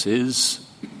difference is,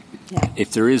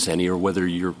 if there is any, or whether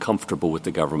you're comfortable with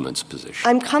the government's position.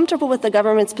 I'm comfortable with the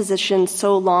government's position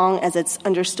so long as it's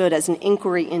understood as an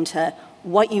inquiry into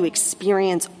what you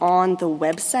experience on the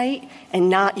website and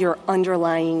not your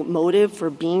underlying motive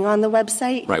for being on the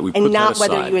website, right, and not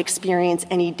whether you experience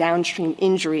any downstream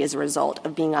injury as a result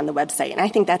of being on the website. And I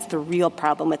think that's the real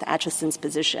problem with Acheson's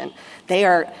position. They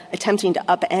are attempting to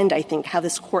upend, I think, how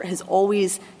this court has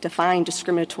always defined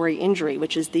discriminatory injury,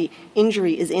 which is the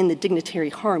injury is in the dignitary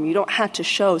harm. You don't have to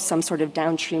show some sort of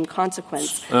downstream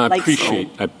consequence. I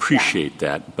appreciate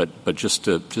that, but just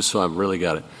so I've really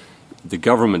got it, the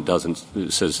government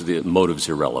says the motive's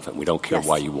irrelevant. We don't care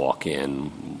why you walk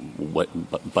in,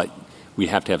 but we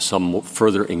have to have some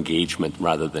further engagement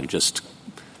rather than just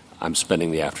I'm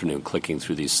spending the afternoon clicking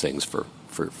through these things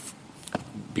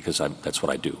because that's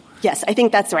what I do. Yes, I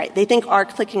think that's right. They think our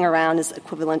clicking around is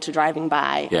equivalent to driving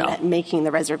by and that making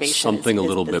the reservation. Something a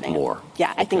little bit more.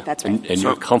 Yeah, I think that's right. And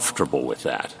you're comfortable with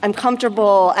that? I'm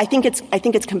comfortable. I think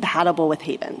it's compatible with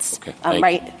Havens. Okay.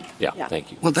 Right? Yeah,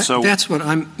 thank you. Well, that's what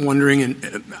I'm wondering. And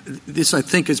this, I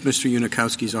think, is Mr.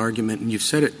 Unikowski's argument, and you've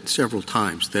said it several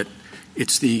times, that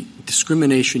it's the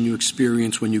discrimination you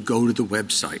experience when you go to the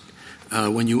website,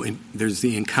 there's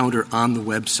the encounter on the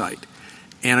website.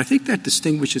 And I think that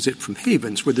distinguishes it from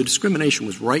Havens, where the discrimination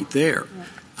was right there.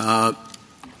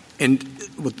 And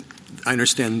what I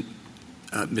understand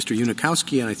Mr.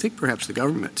 Unikowski, and I think perhaps the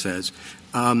government says,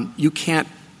 you can't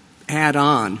add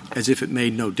on, as if it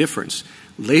made no difference,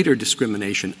 later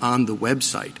discrimination on the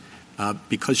website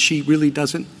because she really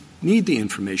doesn't need the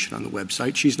information on the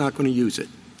website. She's not going to use it.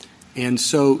 And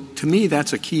so, to me,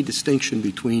 that's a key distinction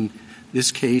between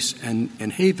this case and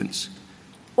Havens.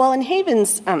 Well, in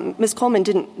Havens, Ms. Coleman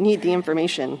didn't need the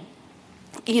information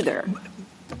either.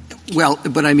 Well,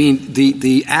 but I mean,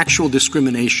 the actual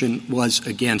discrimination was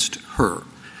against her.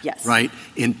 Yes. Right?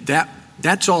 And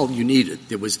that's all you needed.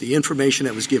 There was the information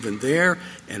that was given there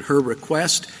and her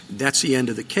request. That's the end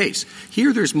of the case.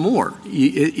 Here there's more.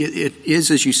 It is,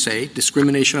 as you say,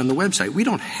 discrimination on the website. We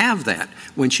don't have that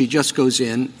when she just goes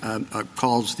in,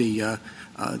 calls the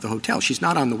hotel. She's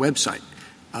not on the website.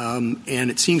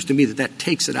 And it seems to me that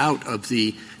takes it out of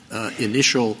the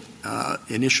initial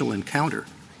encounter.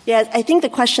 Yeah, I think the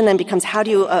question then becomes how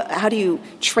do you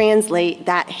translate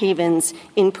that Havens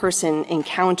in-person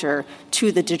encounter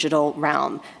to the digital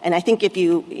realm? And I think if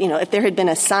there had been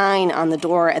a sign on the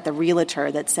door at the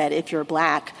realtor that said, if you're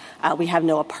black, we have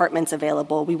no apartments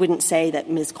available, we wouldn't say that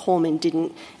Ms. Coleman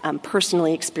didn't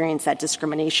personally experience that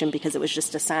discrimination because it was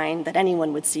just a sign that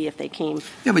anyone would see if they came.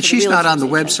 Yeah, but she's not on the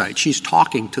website. She's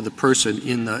talking to the person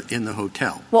in the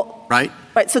hotel. Well, right?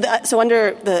 Right. So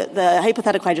under the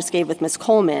hypothetical I just gave with Ms.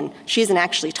 Coleman, she isn't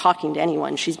actually talking to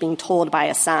anyone. She's being told by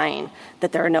a sign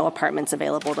that there are no apartments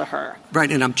available to her. Right.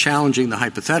 And I'm challenging the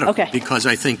hypothetical because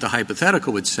I think the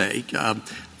hypothetical would say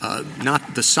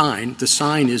not the sign. The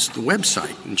sign is the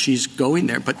website, and she's going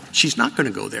there, but she's not going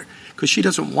to go there because she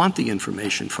doesn't want the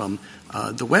information from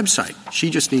the website. She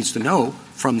just needs to know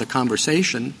from the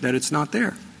conversation that it's not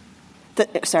there.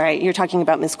 Sorry, you're talking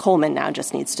about Ms. Coleman now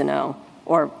just needs to know,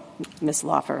 or Ms.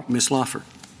 Laufer. Ms. Laufer.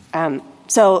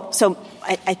 So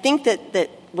I think that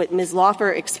what Ms.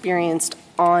 Laufer experienced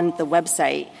on the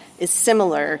website is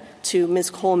similar to Ms.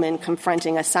 Coleman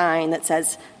confronting a sign that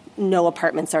says no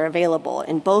apartments are available.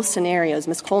 In both scenarios,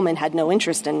 Ms. Coleman had no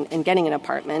interest in getting an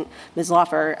apartment. Ms.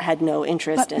 Laufer had no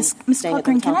interest in Ms. staying at the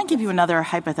Corcoran, hotel. can I give you another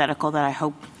hypothetical that I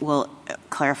hope will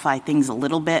clarify things a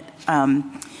little bit?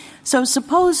 So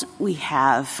suppose we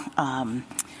have an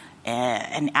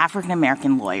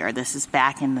African-American lawyer, this is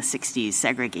back in the 60s,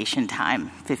 segregation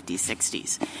time,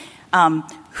 50s,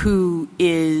 60s, who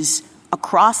is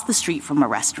across the street from a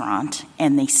restaurant,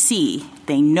 and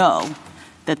they know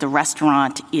that the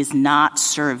restaurant is not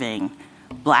serving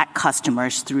black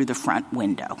customers through the front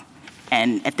window.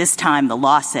 And at this time, the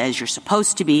law says you're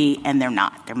supposed to be, and they're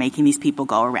not. They're making these people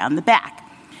go around the back.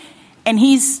 And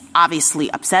he's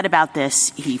obviously upset about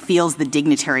this. He feels the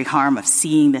dignitary harm of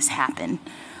seeing this happen.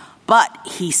 But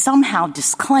he somehow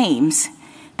disclaims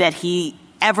that he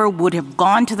ever would have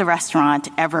gone to the restaurant,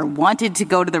 ever wanted to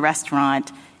go to the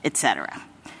restaurant, etc.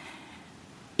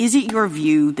 Is it your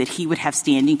view that he would have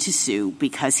standing to sue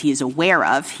because he is aware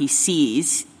of, he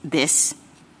sees this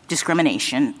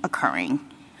discrimination occurring,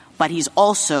 but he's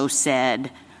also said,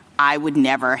 I would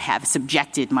never have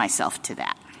subjected myself to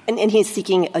that? And he's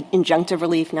seeking injunctive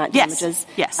relief, not damages?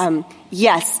 Yes.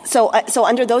 Yes. So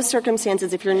under those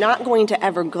circumstances, if you're not going to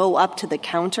ever go up to the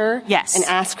counter and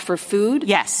ask for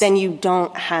food, then you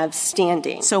don't have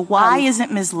standing. So why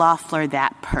isn't Ms. Laufer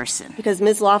that person? Because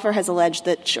Ms. Laufer has alleged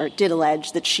did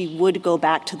allege that she would go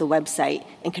back to the website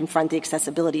and confront the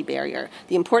accessibility barrier.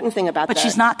 The important thing about But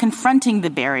she's not confronting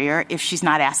the barrier if she's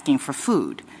not asking for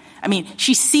food. I mean,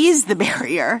 she sees the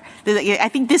barrier. I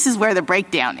think this is where the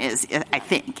breakdown is, I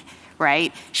think,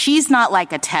 right? She's not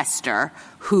like a tester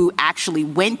who actually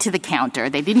went to the counter.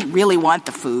 They didn't really want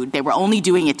the food. They were only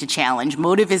doing it to challenge.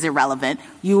 Motive is irrelevant.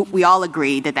 We all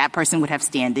agree that person would have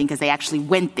standing because they actually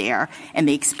went there and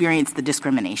they experienced the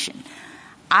discrimination.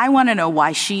 I want to know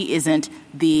why she isn't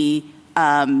the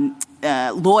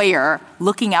lawyer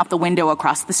looking out the window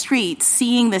across the street,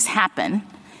 seeing this happen,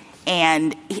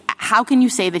 and how can you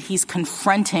say that he's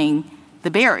confronting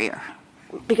the barrier?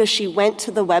 Because she went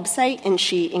to the website and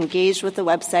she engaged with the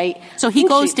website. So he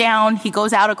goes down, he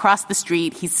goes out across the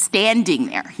street, he's standing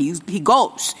there. He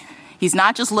goes. He's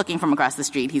not just looking from across the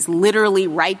street. He's literally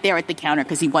right there at the counter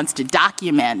because he wants to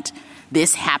document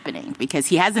this happening because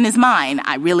he has in his mind,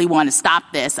 I really want to stop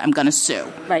this, I'm going to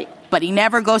sue. Right. But he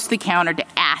never goes to the counter to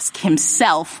ask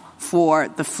himself for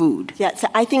the food. Yeah, so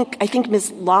I think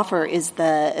Ms. Laufer is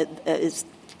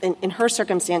in her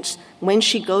circumstance, when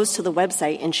she goes to the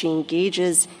website and she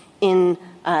engages in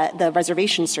the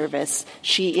reservation service,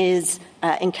 she is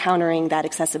encountering that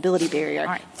accessibility barrier.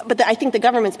 Right. But I think the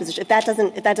government's position, if that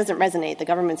doesn't resonate, the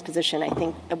government's position, I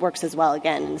think it works as well,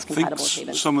 again, and is compatible with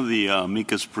Haven. Some of the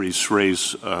amicus briefs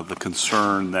raise the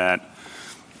concern that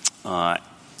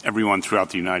everyone throughout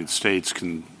the United States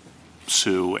can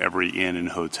sue every inn and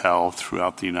hotel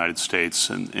throughout the United States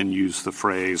and use the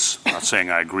phrase, I'm not saying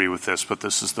I agree with this, but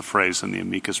this is the phrase in the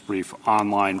amicus brief,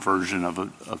 online version of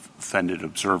offended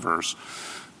observers.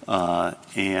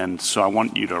 And so I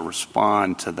want you to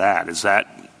respond to that. Is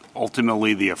that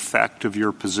ultimately the effect of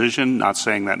your position? Not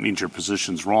saying that means your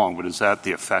position's wrong, but is that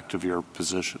the effect of your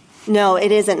position? No,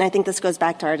 it isn't. And I think this goes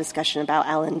back to our discussion about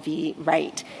Allen v.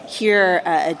 Wright. Here,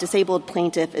 a disabled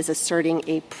plaintiff is asserting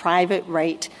a private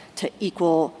right to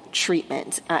equal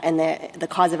treatment, and the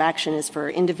cause of action is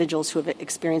for individuals who have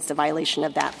experienced a violation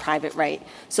of that private right.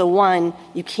 So, one,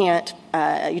 you don't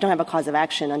have a cause of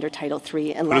action under Title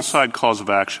III unless— Put aside cause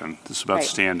of action. This is about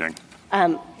standing.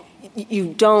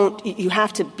 You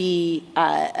have to be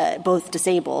both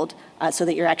disabled so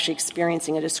that you're actually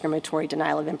experiencing a discriminatory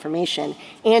denial of information,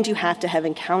 and you have to have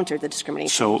encountered the discrimination.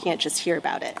 So, you can't just hear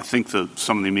about it. I think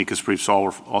some of the amicus briefs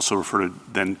also refer to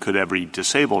then could every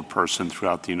disabled person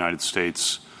throughout the United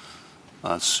States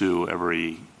sue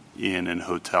every inn and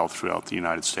hotel throughout the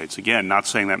United States. Again, not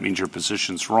saying that means your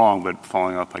position's wrong, but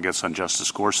following up, I guess, on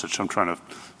Justice Gorsuch, I'm trying to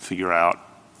figure out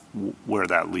where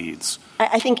that leads.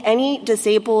 I think any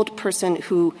disabled person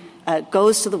who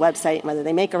goes to the website, whether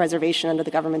they make a reservation under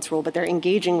the government's rule, but they're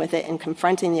engaging with it and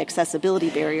confronting the accessibility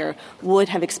barrier, would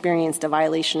have experienced a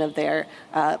violation of their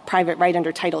private right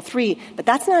under Title III. But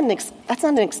that's not an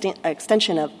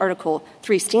extension of Article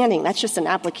III standing. That's just an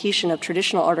application of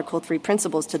traditional Article III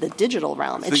principles to the digital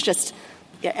realm. It's just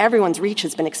everyone's reach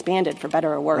has been expanded, for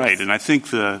better or worse. Right, and I think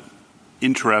the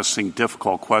interesting,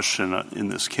 difficult question in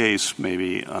this case,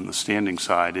 maybe on the standing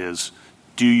side, is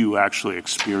do you actually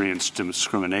experience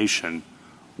discrimination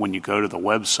when you go to the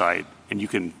website and you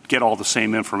can get all the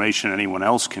same information anyone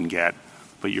else can get,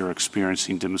 but you're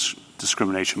experiencing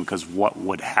discrimination because what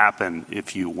would happen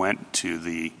if you went to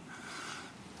the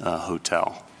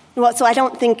hotel? Well, so I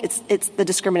don't think it's the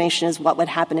discrimination is what would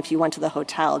happen if you went to the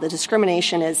hotel. The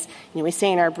discrimination is, we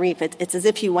say in our brief, it's as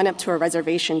if you went up to a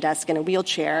reservation desk in a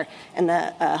wheelchair and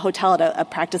the hotel had a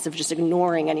practice of just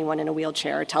ignoring anyone in a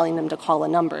wheelchair or telling them to call a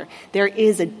number. There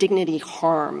is a dignity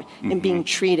harm in being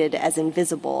treated as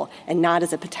invisible and not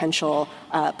as a potential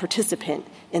participant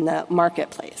in the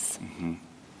marketplace. Mm-hmm.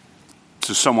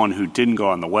 So someone who didn't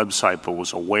go on the website but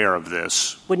was aware of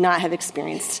this would not have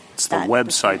experienced it's the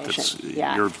website that's, in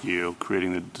your view,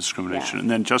 creating the discrimination. And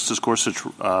then Justice Gorsuch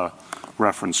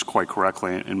referenced quite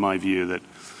correctly, in my view,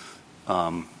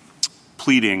 that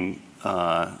pleading,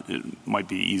 it might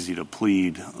be easy to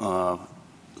plead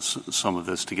some of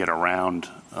this to get around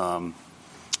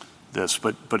this.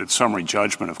 But at summary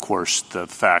judgment, of course, the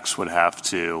facts would have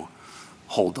to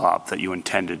hold up that you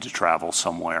intended to travel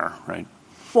somewhere, right?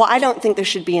 Well, I don't think there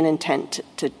should be an intent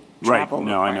to travel. Right.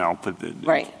 No, I know. But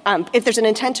right. If there's an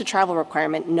intent to travel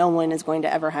requirement, no one is going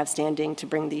to ever have standing to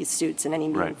bring these suits in any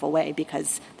meaningful way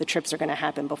because the trips are going to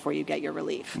happen before you get your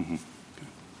relief. Mm-hmm.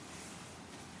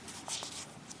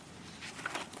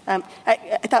 I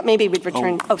thought maybe we'd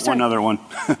return. Sorry. One other one.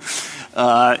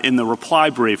 In the reply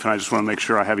brief, and I just want to make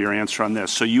sure I have your answer on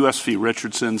this. So U.S. v.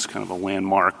 Richardson's kind of a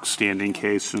landmark standing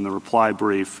case. In the reply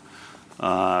brief,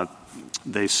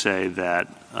 they say that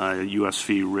U.S.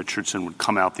 v. Richardson would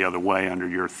come out the other way under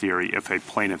your theory if a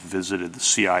plaintiff visited the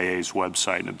CIA's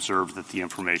website and observed that the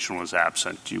information was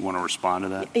absent. Do you want to respond to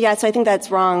that? Yeah, so I think that's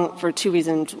wrong for two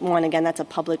reasons. One, again, that's a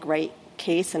public right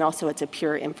case, and also it's a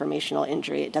pure informational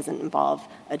injury. It doesn't involve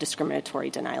a discriminatory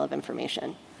denial of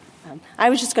information. I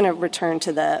was just going to return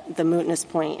to the mootness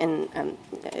point and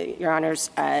Your Honor's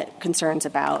concerns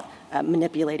about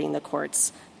manipulating the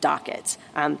court's docket.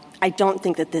 I don't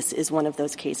think that this is one of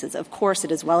those cases. Of course,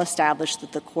 it is well established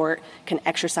that the court can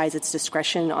exercise its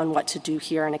discretion on what to do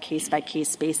here on a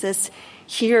case-by-case basis.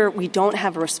 Here, we don't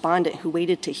have a respondent who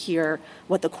waited to hear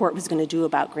what the court was going to do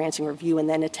about granting review and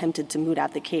then attempted to moot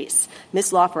out the case.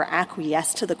 Ms. Laufer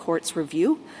acquiesced to the court's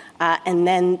review, and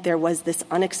then there was this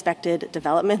unexpected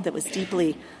development that was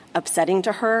deeply upsetting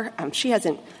to her. She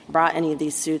hasn't brought any of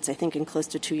these suits, I think, in close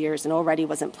to 2 years and already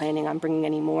wasn't planning on bringing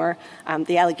any more.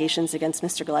 The allegations against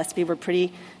Mr. Gillespie were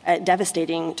pretty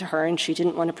devastating to her, and she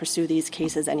didn't want to pursue these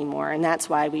cases anymore, and that's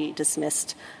why we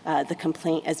dismissed the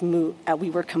complaint as moot. We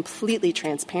were completely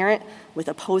transparent with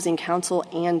opposing counsel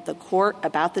and the court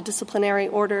about the disciplinary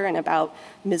order and about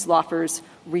Ms. Laufer's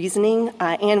reasoning,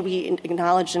 and we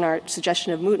acknowledged in our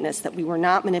suggestion of mootness that we were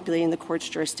not manipulating the court's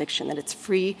jurisdiction, that it's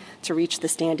free to reach the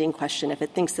standing question if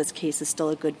it thinks this case is still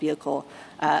a good vehicle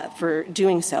for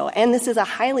doing so. And this is a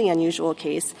highly unusual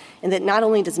case in that not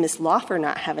only does Ms. Laufer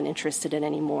not have an interest in it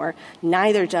anymore,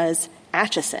 neither does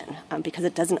Acheson, because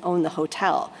it doesn't own the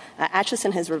hotel.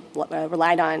 Acheson has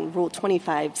relied on Rule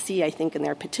 25C, I think, in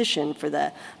their petition for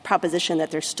the proposition that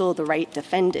they're still the right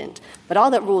defendant. But all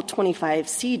that Rule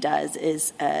 25C does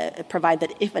is provide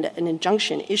that if an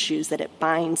injunction issues, that it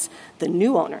binds the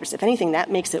new owners. If anything,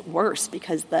 that makes it worse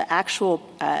because the actual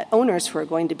owners who are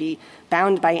going to be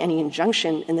bound by any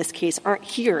injunction in this case aren't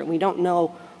here, and we don't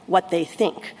know what they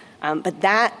think. But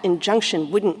that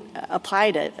injunction wouldn't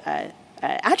apply to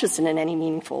Acheson in any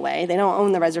meaningful way. They don't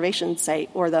own the reservation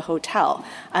site or the hotel.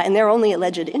 And their only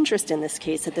alleged interest in this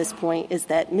case at this point is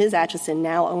that Ms. Acheson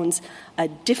now owns a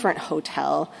different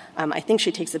hotel. I think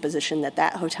she takes the position that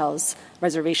that hotel's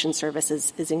reservation service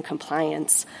is in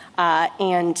compliance.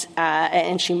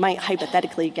 And she might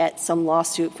hypothetically get some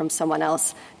lawsuit from someone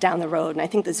else down the road. And I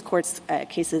think this court's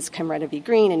cases, Camreta v.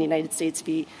 Green and United States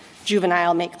v.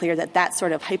 Juvenile, make clear that that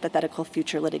sort of hypothetical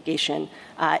future litigation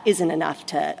isn't enough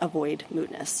to avoid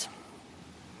mootness.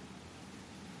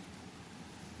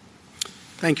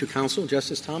 Thank you, counsel.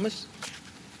 Justice Thomas?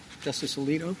 Justice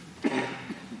Alito?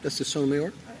 Justice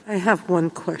Sotomayor? I have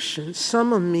one question.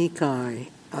 Some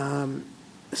amici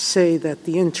say that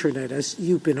the Internet, as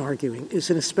you've been arguing,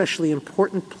 is an especially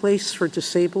important place for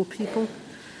disabled people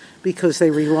because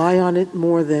they rely on it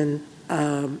more than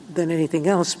anything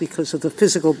else because of the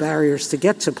physical barriers to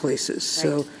get to places.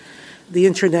 Right. So the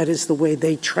Internet is the way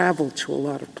they travel to a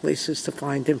lot of places to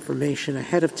find information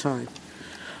ahead of time.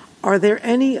 Are there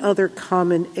any other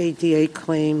common ADA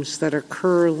claims that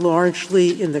occur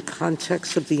largely in the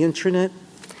context of the Internet?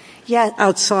 Yeah.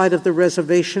 Outside of the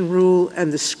reservation rule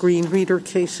and the screen reader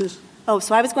cases? Oh,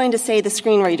 so I was going to say the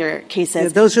screen reader cases. Yeah,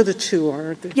 those are the two,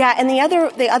 aren't they? Yeah, and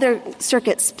the other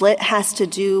circuit split has to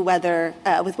do with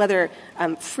whether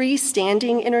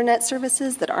freestanding Internet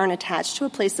services that aren't attached to a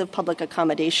place of public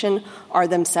accommodation are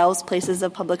themselves places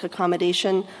of public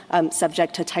accommodation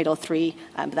subject to Title III,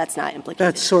 but that's not implicated.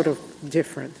 That's sort of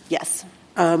different. Yes.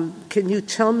 Can you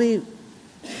tell me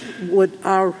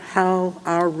how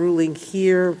our ruling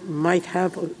here might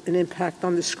have an impact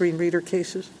on the screen reader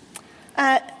cases?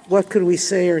 What could we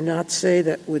say or not say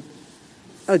that would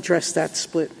address that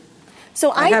split?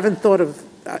 So I haven't thought of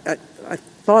I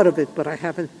thought of it, but I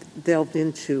haven't delved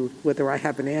into whether I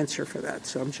have an answer for that.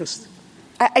 So I'm just.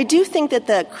 I do think that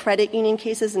the credit union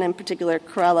cases, and in particular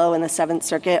Corello and the Seventh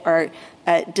Circuit, are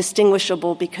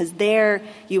distinguishable because there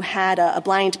you had a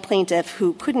blind plaintiff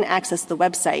who couldn't access the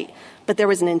website, but there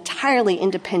was an entirely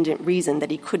independent reason that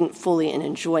he couldn't fully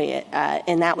enjoy it,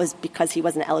 and that was because he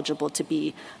wasn't eligible to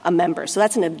be a member. So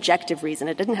that's an objective reason.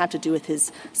 It didn't have to do with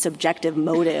his subjective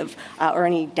motive or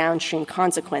any downstream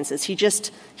consequences.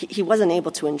 He wasn't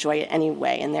able to enjoy it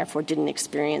anyway and therefore didn't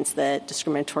experience the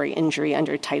discriminatory injury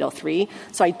under Title III.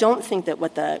 So I don't think that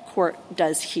what the court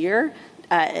does here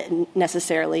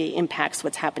necessarily impacts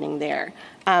what's happening there.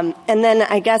 And then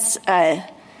I guess I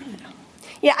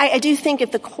do think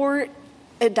if the court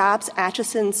adopts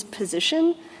Acheson's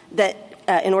position that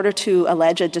in order to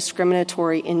allege a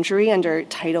discriminatory injury under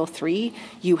Title III,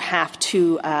 you have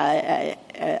to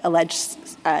allege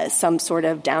some sort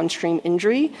of downstream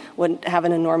injury, would have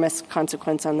an enormous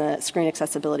consequence on the screen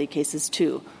accessibility cases,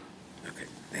 too. Okay,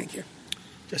 thank you.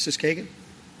 Justice Kagan?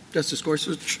 Justice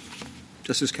Gorsuch?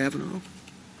 Justice Kavanaugh?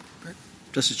 Right.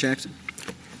 Justice Jackson?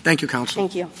 Thank you, counsel.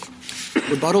 Thank you.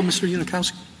 Rebuttal, Mr.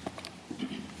 Unikowski?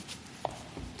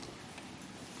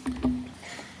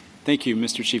 Thank Thank you,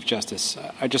 Mr. Chief Justice.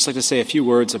 I'd just like to say a few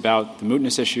words about the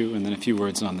mootness issue and then a few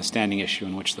words on the standing issue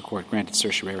in which the Court granted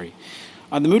certiorari.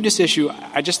 On the mootness issue,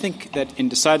 I just think that in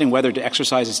deciding whether to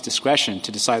exercise its discretion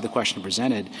to decide the question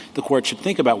presented, the Court should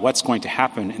think about what's going to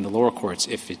happen in the lower courts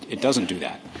if it doesn't do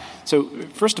that. So,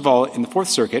 first of all, in the Fourth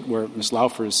Circuit, where Ms.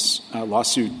 Laufer's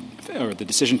lawsuit or the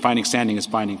decision finding standing is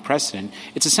binding precedent,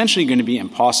 it's essentially going to be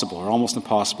impossible or almost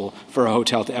impossible for a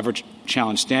hotel to ever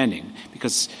challenge standing,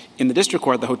 because in the district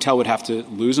court, the hotel would have to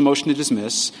lose a motion to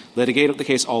dismiss, litigate the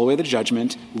case all the way to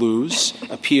judgment, lose,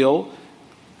 appeal,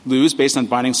 lose based on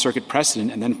binding circuit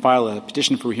precedent, and then file a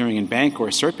petition for hearing in bank or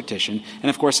a cert petition. And,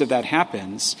 of course, if that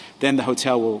happens, then the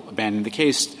hotel will abandon the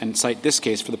case and cite this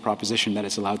case for the proposition that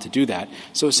it's allowed to do that.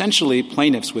 So essentially,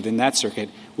 plaintiffs within that circuit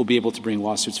will be able to bring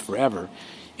lawsuits forever.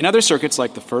 In other circuits,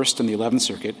 like the First and the 11th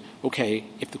Circuit, okay,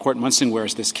 if the Court Munsing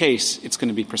wears this case, it's going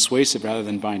to be persuasive rather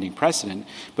than binding precedent.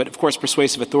 But, of course,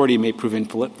 persuasive authority may prove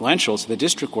influential to the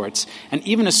district courts. And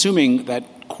even assuming that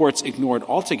courts ignored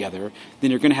altogether, then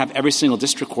you're going to have every single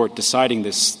district court deciding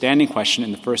this standing question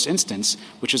in the first instance,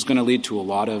 which is going to lead to a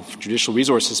lot of judicial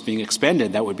resources being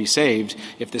expended that would be saved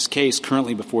if this case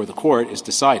currently before the Court is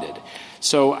decided.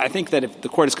 So I think that if the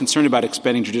Court is concerned about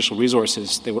expending judicial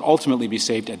resources, they would ultimately be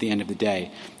saved at the end of the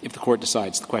day if the Court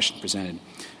decides the question presented.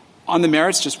 On the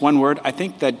merits, just one word. I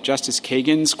think that Justice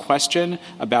Kagan's question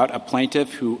about a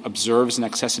plaintiff who observes an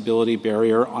accessibility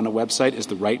barrier on a website is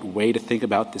the right way to think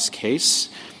about this case.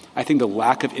 I think the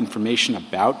lack of information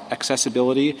about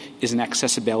accessibility is an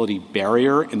accessibility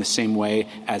barrier in the same way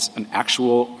as an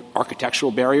actual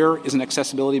architectural barrier is an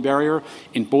accessibility barrier.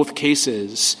 In both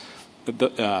cases,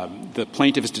 the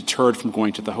plaintiff is deterred from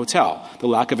going to the hotel. The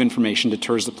lack of information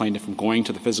deters the plaintiff from going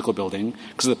to the physical building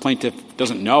because the plaintiff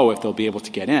doesn't know if they'll be able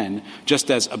to get in, just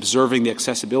as observing the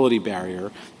accessibility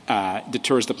barrier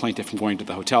deters the plaintiff from going to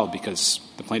the hotel because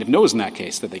the plaintiff knows in that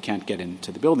case that they can't get into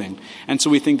the building. And so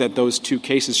we think that those two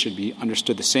cases should be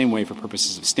understood the same way for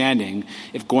purposes of standing.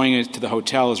 If going to the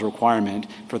hotel is a requirement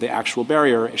for the actual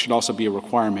barrier, it should also be a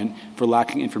requirement for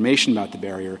lacking information about the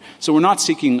barrier. So we're not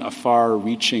seeking a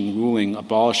far-reaching ruling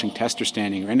abolishing tester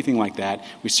standing or anything like that.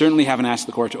 We certainly haven't asked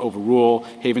the Court to overrule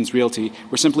Havens Realty.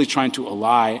 We're simply trying to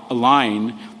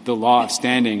align the law of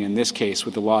standing in this case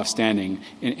with the law of standing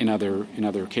in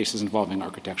other cases involving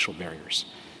architectural barriers.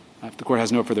 If the Court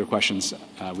has no further questions,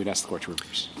 we'd ask the Court to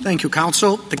reverse. Thank you,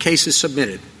 counsel. The case is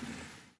submitted.